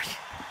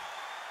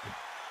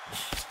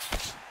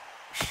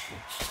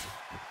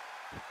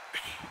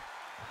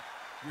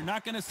 You're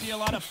not going to see a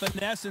lot of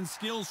finesse and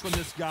skills from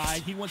this guy.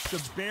 He wants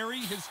to bury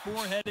his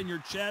forehead in your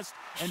chest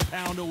and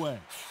pound away.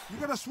 You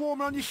got to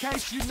swarm on your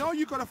case. You know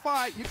you got to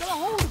fight. You got to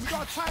hold him. You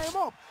got to tie him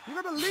up. You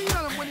got to lean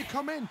on him when you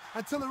come in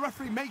until the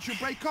referee makes you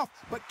break off.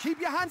 But keep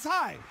your hands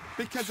high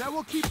because they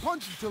will keep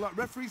punching until that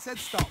referee said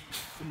stop.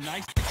 Some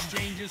nice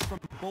exchanges from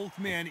both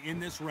men in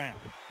this round.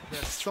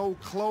 They're so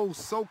close,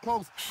 so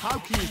close. How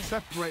can you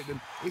separate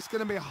them? It's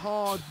going to be a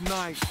hard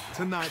night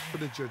tonight for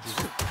the judges.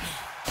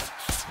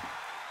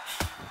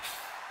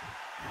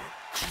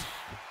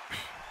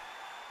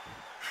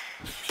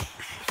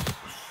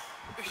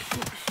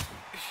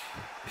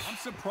 I'm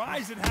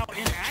surprised at how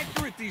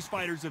inaccurate these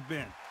fighters have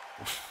been.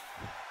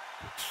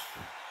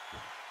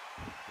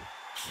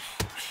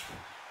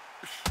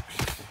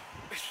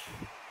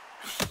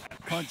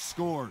 Punch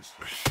scores.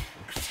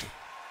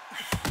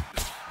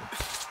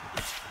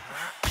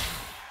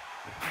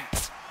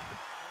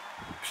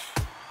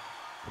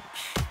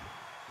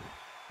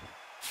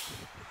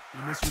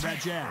 He missed with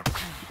that jab.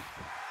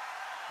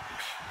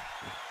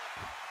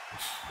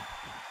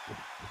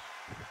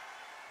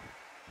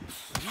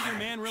 Neither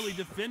man really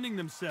defending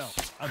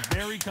themselves. A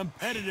very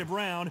competitive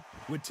round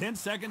with 10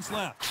 seconds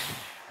left.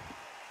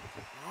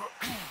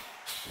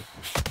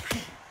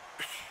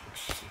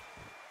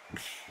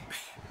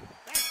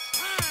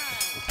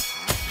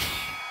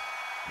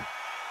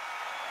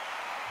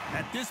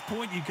 At this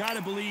point, you got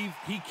to believe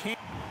he can't.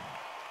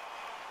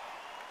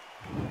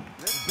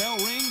 The bell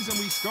rings and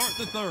we start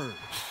the third.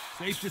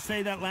 Safe to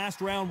say that last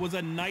round was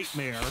a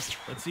nightmare.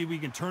 Let's see if we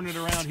can turn it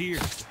around here.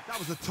 That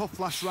was a tough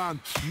last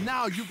round.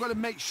 Now you've got to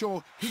make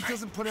sure he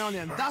doesn't put it on you,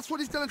 and that's what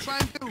he's going to try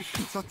and do.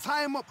 So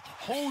tie him up,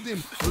 hold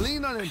him,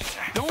 lean on him.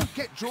 Don't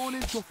get drawn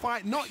into a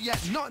fight. Not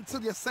yet. Not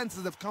until your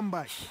senses have come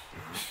back.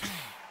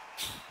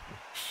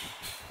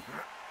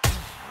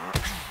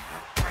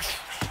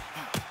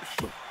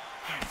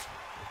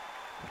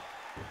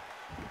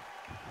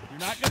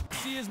 You're not going to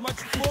see as much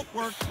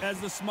footwork as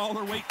the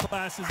smaller weight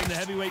classes in the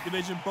heavyweight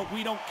division, but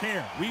we don't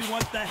care. We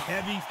want the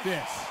heavy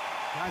fists.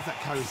 Guys that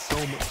carry so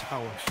much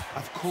power,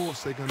 of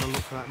course they're going to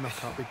look for that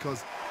knockout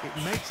because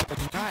it makes the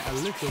night a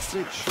little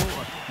bit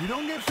shorter. You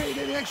don't get paid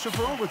any extra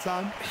for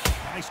overtime.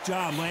 Nice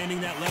job landing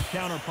that left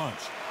counter punch.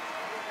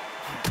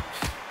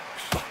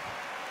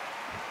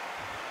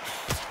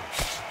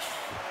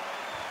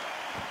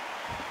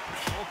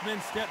 Both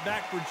men step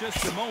back for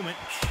just a moment.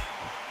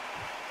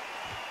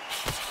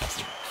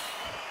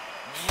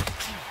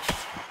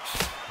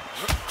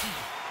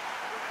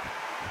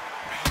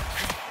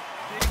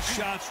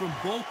 Shots from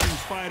both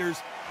these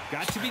fighters.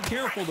 Got to be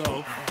careful,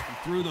 though. He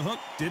threw the hook,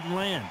 didn't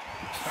land.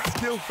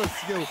 Skill for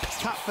skill,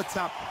 tap for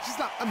tap. Just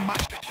like a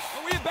match.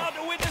 Are we about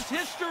to witness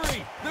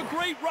history? The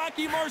great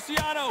Rocky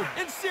Marciano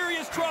in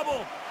serious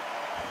trouble.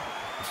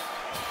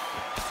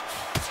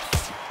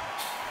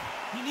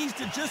 He needs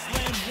to just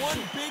land one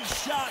big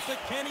shot, but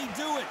can he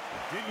do it?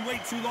 Didn't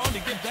wait too long to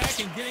get back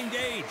and get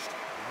engaged.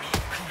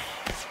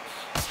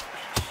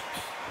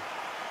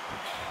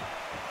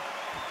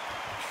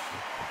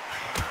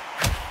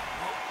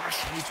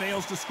 He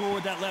fails to score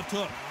with that left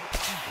hook.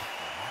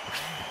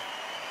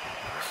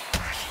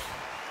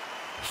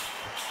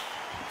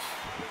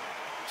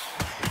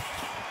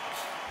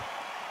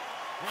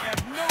 They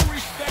have no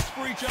respect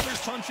for each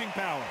other's punching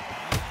power.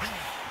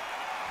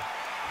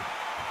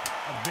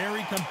 A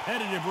very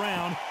competitive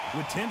round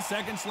with 10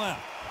 seconds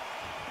left.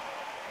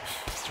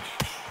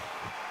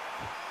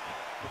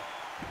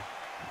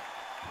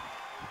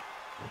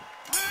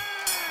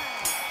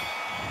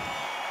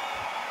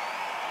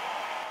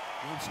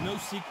 It's no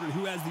secret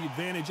who has the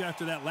advantage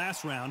after that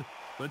last round.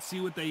 Let's see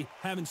what they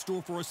have in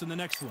store for us in the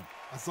next one.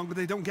 As long as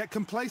they don't get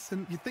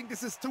complacent, you think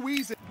this is too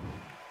easy.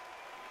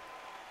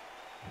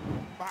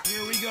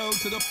 Here we go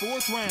to the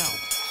fourth round.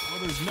 Well,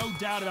 there's no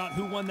doubt about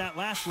who won that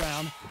last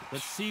round.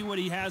 Let's see what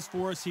he has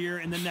for us here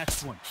in the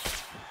next one.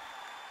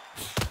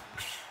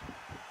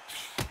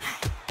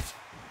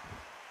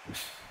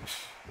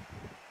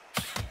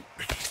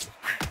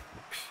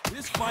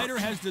 This fighter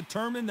has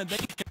determined that they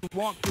can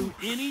walk through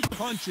any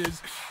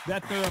punches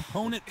that their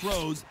opponent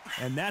throws,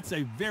 and that's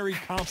a very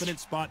confident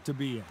spot to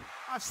be in.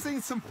 I've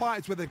seen some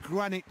fighters with a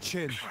granite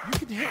chin. You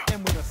can hit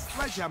them with a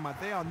sledgehammer,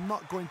 they are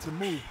not going to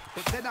move.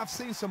 But then I've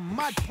seen some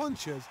mad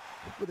punchers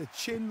with a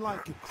chin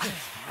like a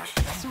cliff.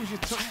 As soon as you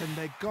touch them,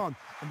 they're gone.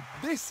 And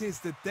this is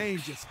the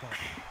danger spot.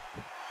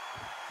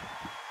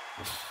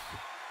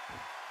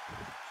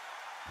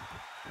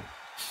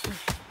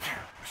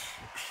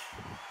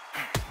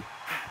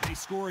 They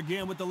score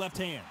again with the left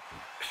hand.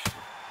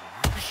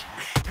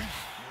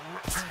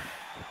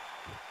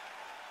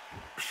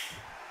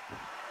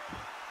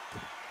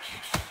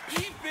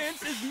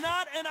 Defense is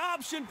not an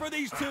option for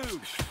these two.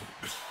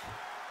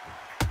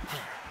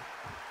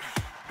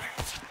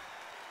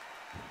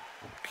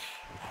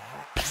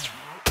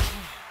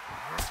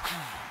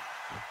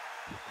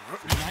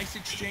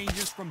 nice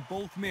exchanges from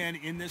both men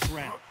in this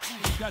round.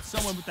 You've got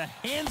someone with the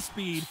hand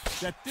speed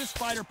that this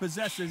fighter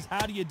possesses.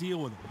 How do you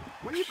deal with him?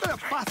 When you've got a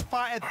fast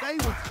fighter, they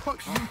will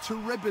cut you to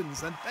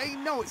ribbons, and they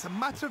know it's a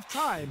matter of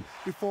time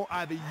before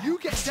either you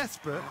get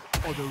desperate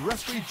or the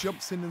referee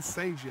jumps in and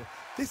saves you.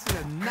 This is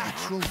a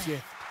natural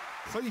gift.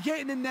 So you're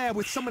getting in there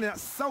with someone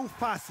that's so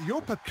fast,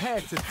 you're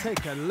prepared to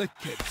take a lick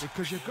it,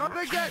 because you've got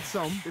to get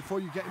some before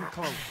you get in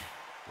close.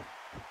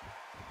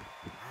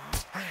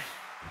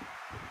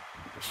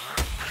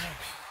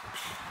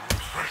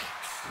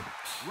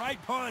 Right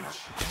punch.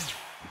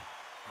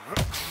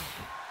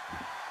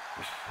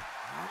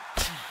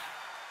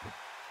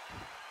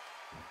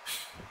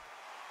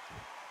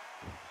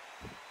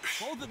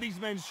 Both of these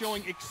men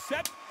showing,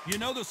 except you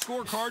know the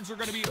scorecards are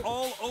going to be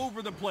all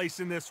over the place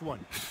in this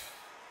one.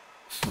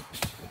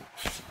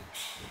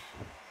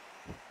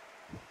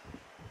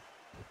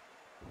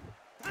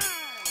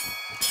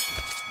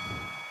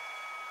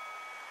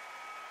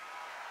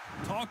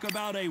 Talk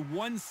about a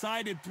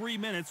one-sided 3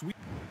 minutes.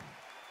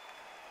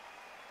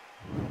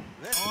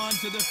 On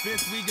to the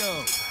fifth we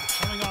go.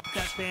 Coming off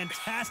that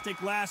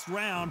fantastic last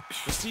round.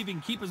 Let's see if he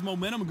can keep his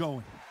momentum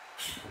going.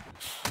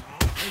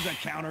 There's a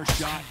counter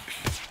shot.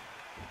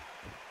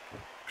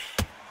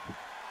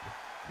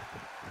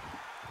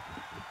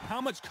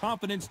 How much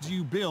confidence do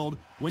you build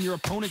when your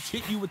opponents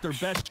hit you with their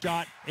best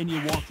shot and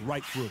you walk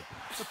right through it?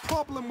 The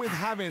problem with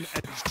having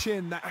a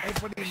chin that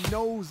everybody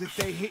knows if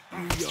they hit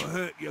you, you're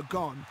hurt, you're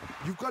gone.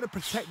 You've got to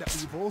protect that,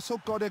 but you've also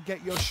got to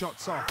get your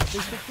shots off.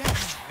 Don't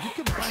forget, you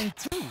can bang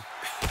too.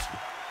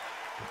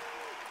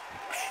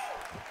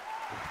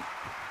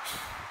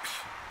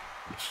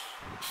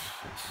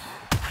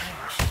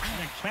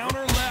 And a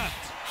counter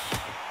left.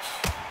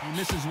 He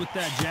misses with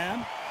that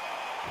jab.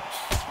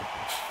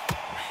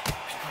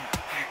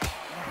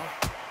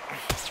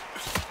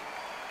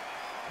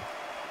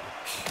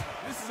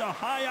 This is a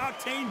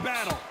high-octane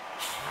battle.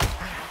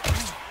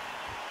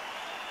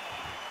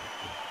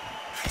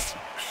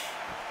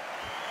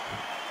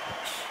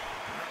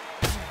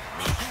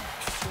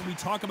 When we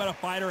talk about a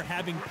fighter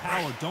having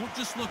power, don't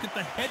just look at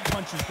the head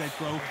punches they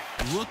throw.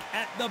 Look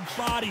at the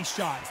body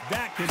shots.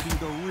 That could be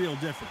the real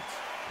difference.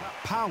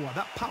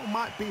 That power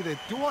might be the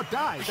do or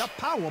die. That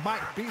power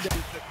might be the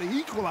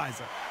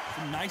equalizer.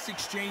 Some nice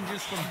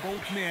exchanges from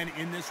both men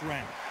in this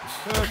round.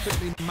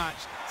 Perfectly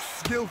matched,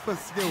 skill for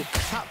skill,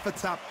 tap for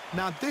tap.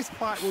 Now this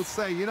fight will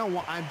say, you know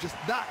what, I'm just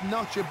that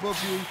notch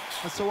above you,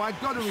 and so I've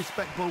got to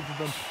respect both of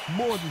them.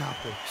 More than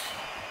happy.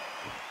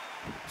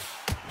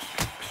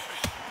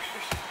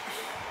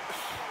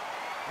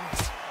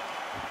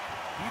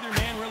 Neither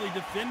man really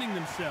defending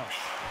themselves.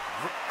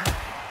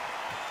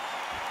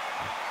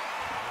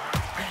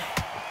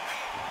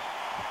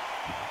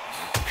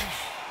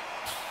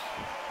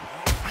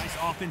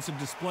 Offensive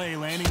display,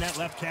 landing that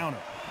left counter.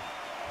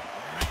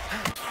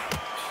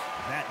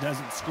 That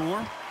doesn't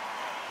score.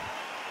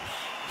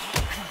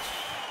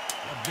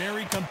 A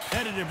very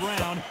competitive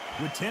round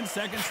with 10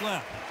 seconds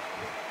left.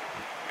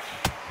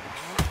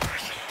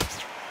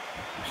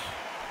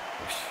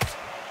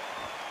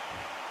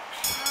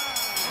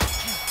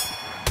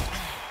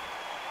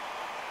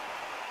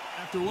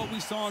 After what we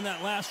saw in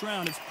that last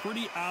round, it's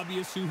pretty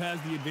obvious who has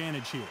the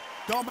advantage here.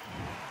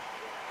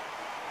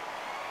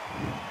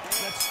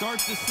 Let's start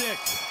the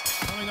sixth.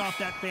 Coming off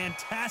that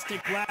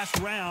fantastic last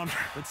round,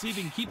 let's see if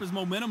he can keep his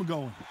momentum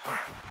going.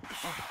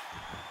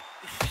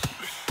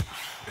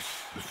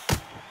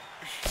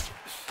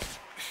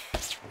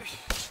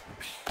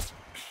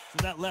 So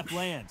that left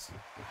lands.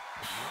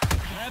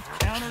 Left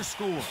counter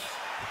scores.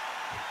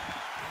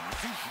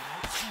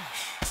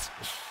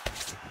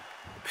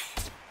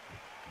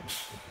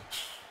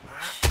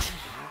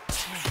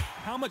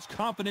 How much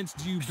confidence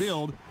do you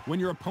build when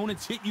your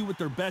opponents hit you with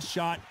their best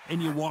shot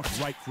and you walk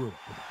right through it?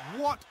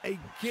 What a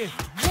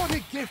gift. What a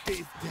gift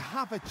it is to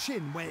have a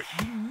chin where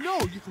you know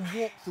you can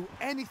walk through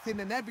anything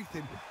and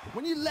everything.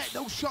 When you let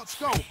those shots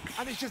go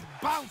and it's just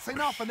bouncing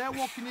off and they're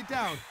walking you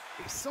down,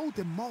 it's so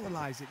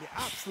demoralizing. It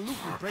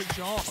absolutely breaks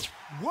your heart.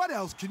 What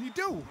else can you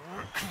do?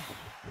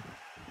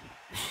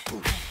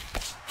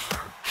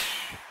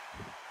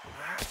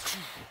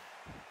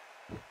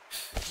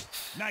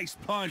 Nice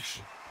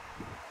punch.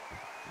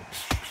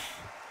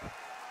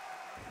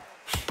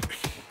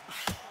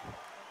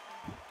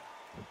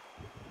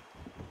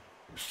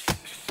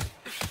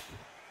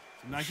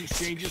 Nice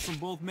exchanges from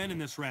both men in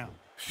this round.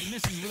 He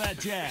misses with that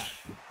jab.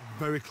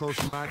 Very close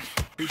match.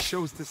 It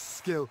shows the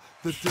skill,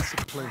 the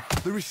discipline,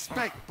 the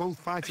respect both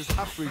fighters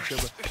have for each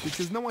other,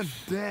 because no one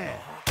dare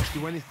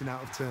do anything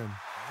out of turn.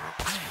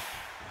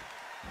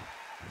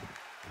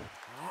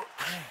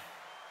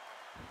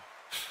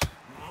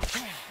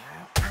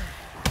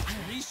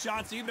 These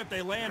shots, even if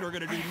they land, are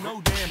going to do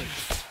no damage.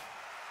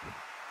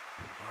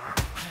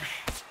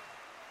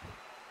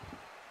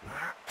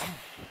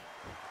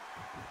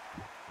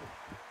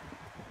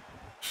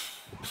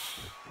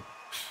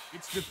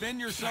 It's defend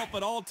yourself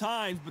at all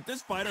times, but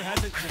this fighter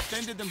hasn't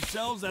defended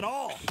themselves at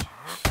all.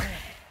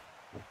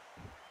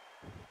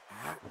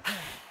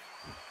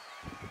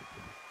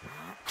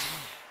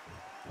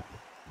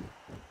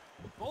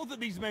 Both of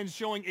these men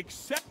showing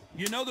except,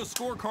 you know, the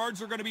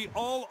scorecards are going to be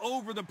all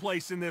over the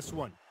place in this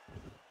one.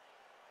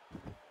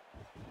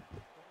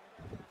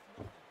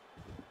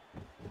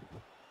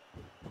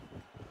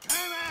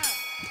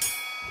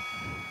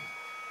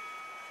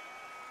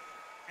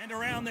 And a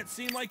round that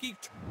seemed like he...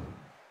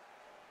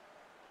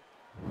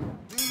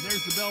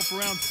 There's the bell for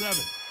round 7.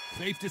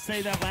 Safe to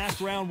say that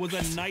last round was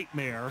a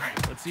nightmare.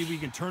 Let's see if we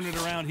can turn it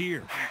around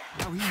here.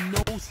 Now he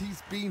knows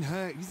he's been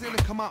hurt. He's going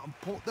to come out and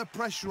put the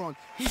pressure on.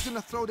 He's going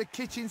to throw the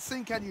kitchen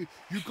sink at you.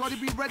 You've got to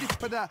be ready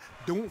for that.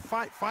 Don't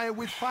fight fire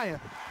with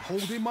fire.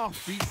 Hold him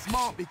off. Be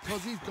smart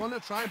because he's going to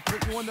try and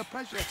put you under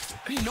pressure.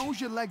 He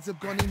knows your legs have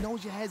gone. He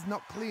knows your head's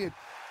not cleared.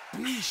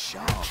 Be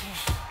sharp.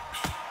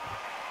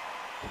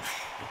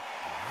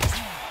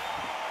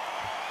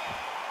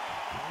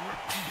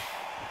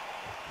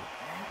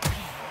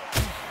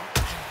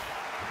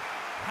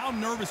 How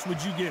nervous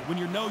would you get when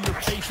you know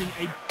you're facing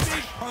a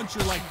big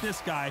puncher like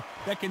this guy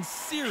that can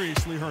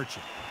seriously hurt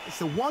you? It's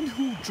the one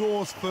who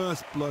draws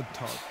first blood,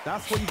 Todd.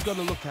 That's what you've got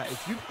to look at.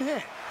 If you've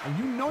hit and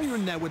you know you're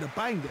in there with a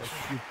banger,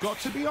 you've got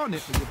to be on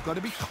it, but you've got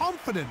to be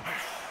confident.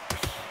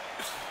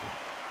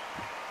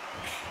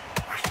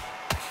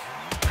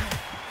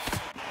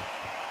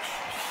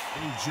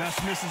 He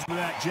just misses with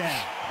that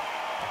jab.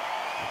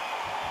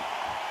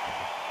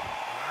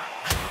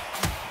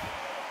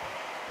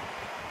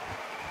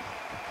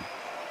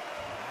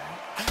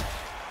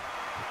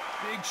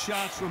 Big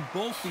shots from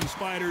both these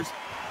fighters.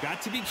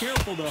 Got to be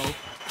careful, though.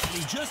 And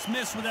he just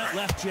missed with that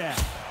left jab.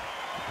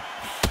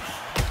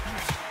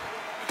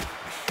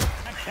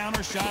 That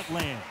counter shot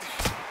lands.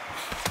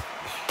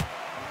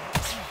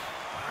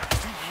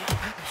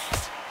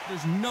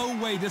 There's no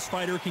way this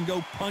fighter can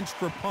go punch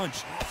for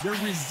punch. Their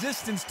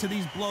resistance to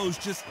these blows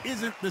just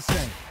isn't the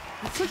same.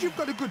 Because you've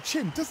got a good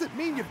chin doesn't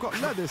mean you've got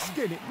leather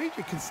skin. It means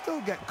you can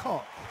still get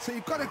caught. So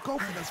you've got to go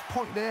for those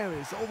pointed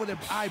areas, over the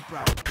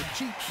eyebrow, the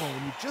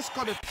cheekbone. You've just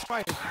got to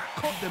try and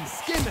cut them,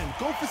 skin them,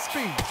 go for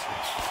speed.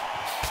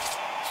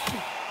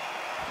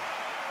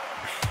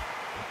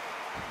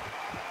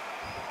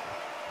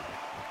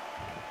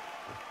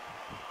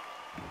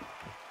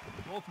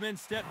 Both men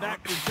step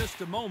back for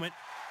just a moment.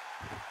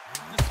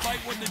 Despite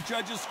what the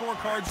judges'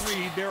 scorecards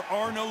read, there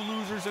are no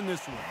losers in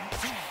this one.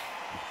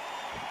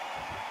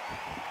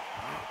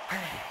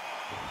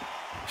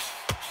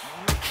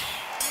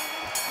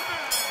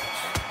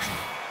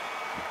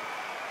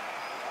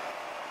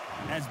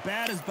 As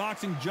bad as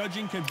boxing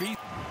judging can be. And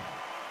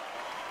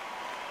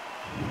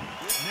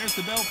there's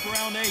the bell for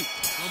round 8.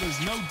 Well,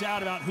 there's no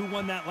doubt about who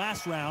won that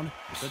last round.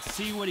 Let's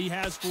see what he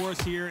has for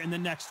us here in the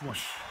next one.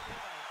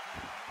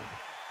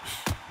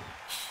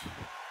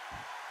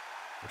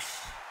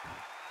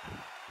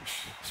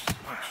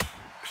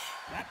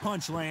 That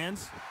punch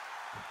lands.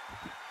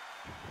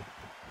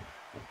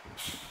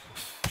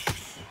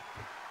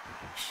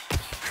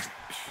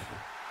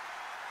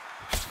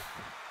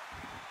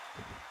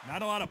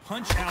 Not a lot of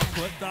punch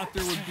output. Thought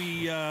there would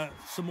be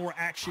some more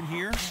action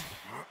here.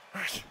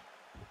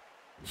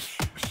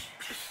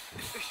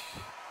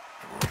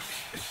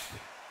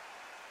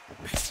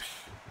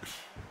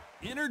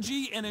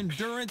 Energy and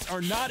endurance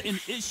are not an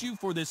issue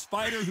for this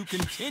fighter who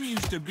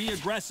continues to be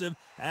aggressive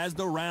as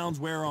the rounds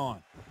wear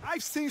on.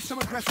 I've seen some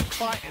aggressive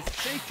fighters.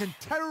 They can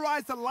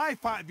terrorize the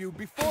life out of you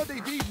before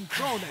they've even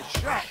thrown a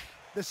shot.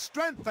 The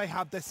strength they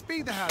have, the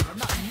speed they have,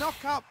 and that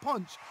knockout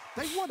punch,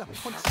 they want to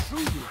punch through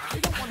you. They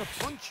don't want to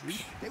punch you.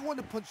 They want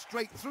to punch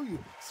straight through you.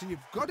 So you've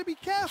got to be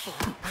careful.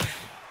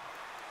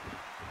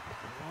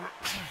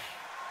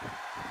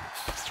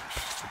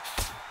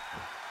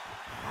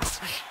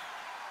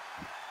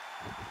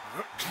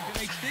 Can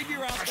they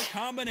figure out the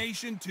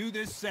combination to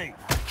this safe?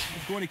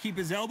 He's going to keep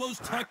his elbows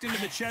tucked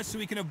into the chest so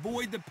he can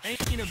avoid the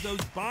pain of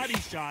those body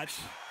shots,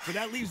 but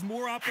that leaves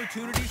more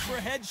opportunities for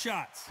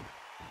headshots.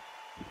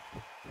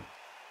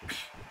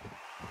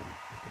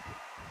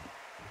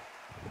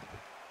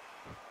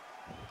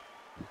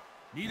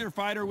 Neither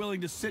fighter willing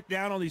to sit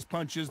down on these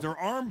punches. They're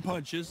arm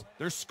punches.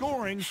 They're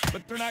scoring,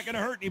 but they're not going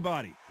to hurt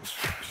anybody.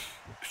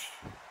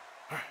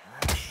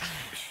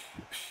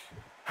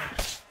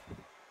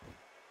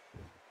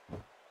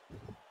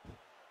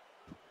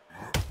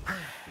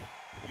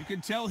 You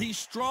can tell he's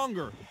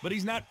stronger, but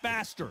he's not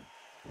faster.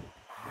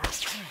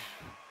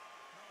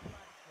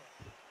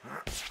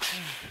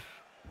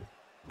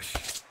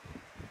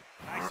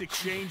 Nice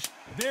exchange.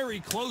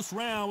 Very close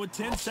round with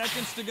 10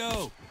 seconds to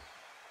go.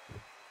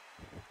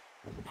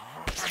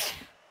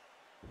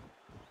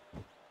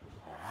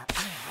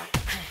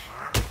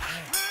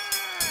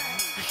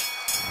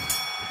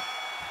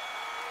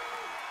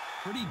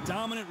 Pretty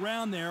dominant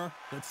round there.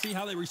 Let's see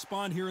how they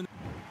respond here.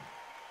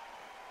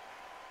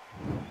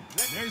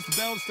 There's the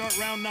bell to start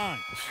round 9.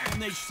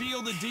 And they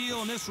seal the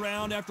deal in this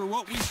round after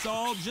what we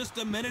saw just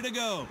a minute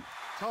ago.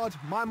 Todd,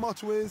 my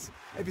motto is,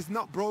 if it's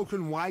not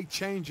broken, why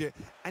change it?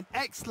 An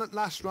excellent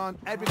last round,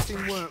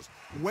 everything works.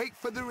 Wait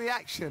for the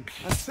reaction.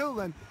 Until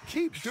then,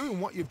 keep doing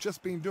what you've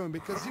just been doing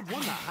because you've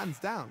won that hands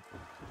down.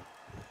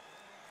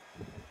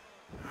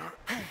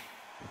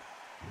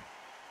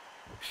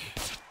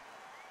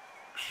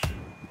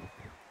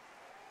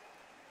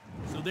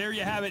 So there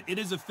you have it. It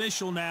is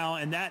official now,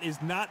 and that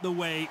is not the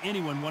way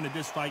anyone wanted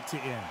this fight to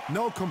end.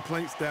 No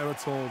complaints there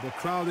at all. The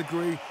crowd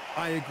agree,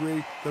 I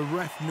agree. The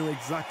ref knew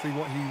exactly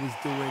what he was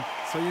doing.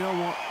 So you know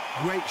what?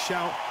 Great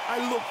shout.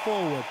 I look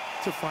forward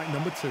to fight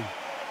number 2.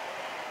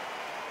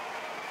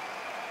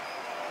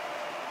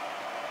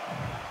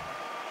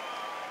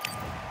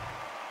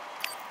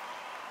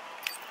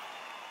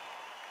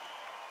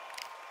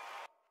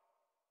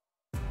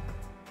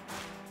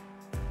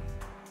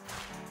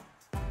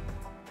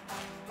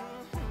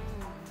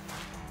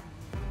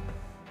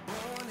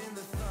 Born in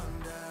the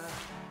thunder,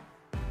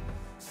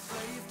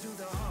 slave to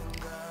the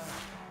hunger.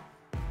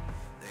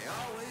 They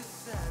always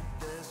said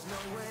there's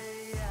no way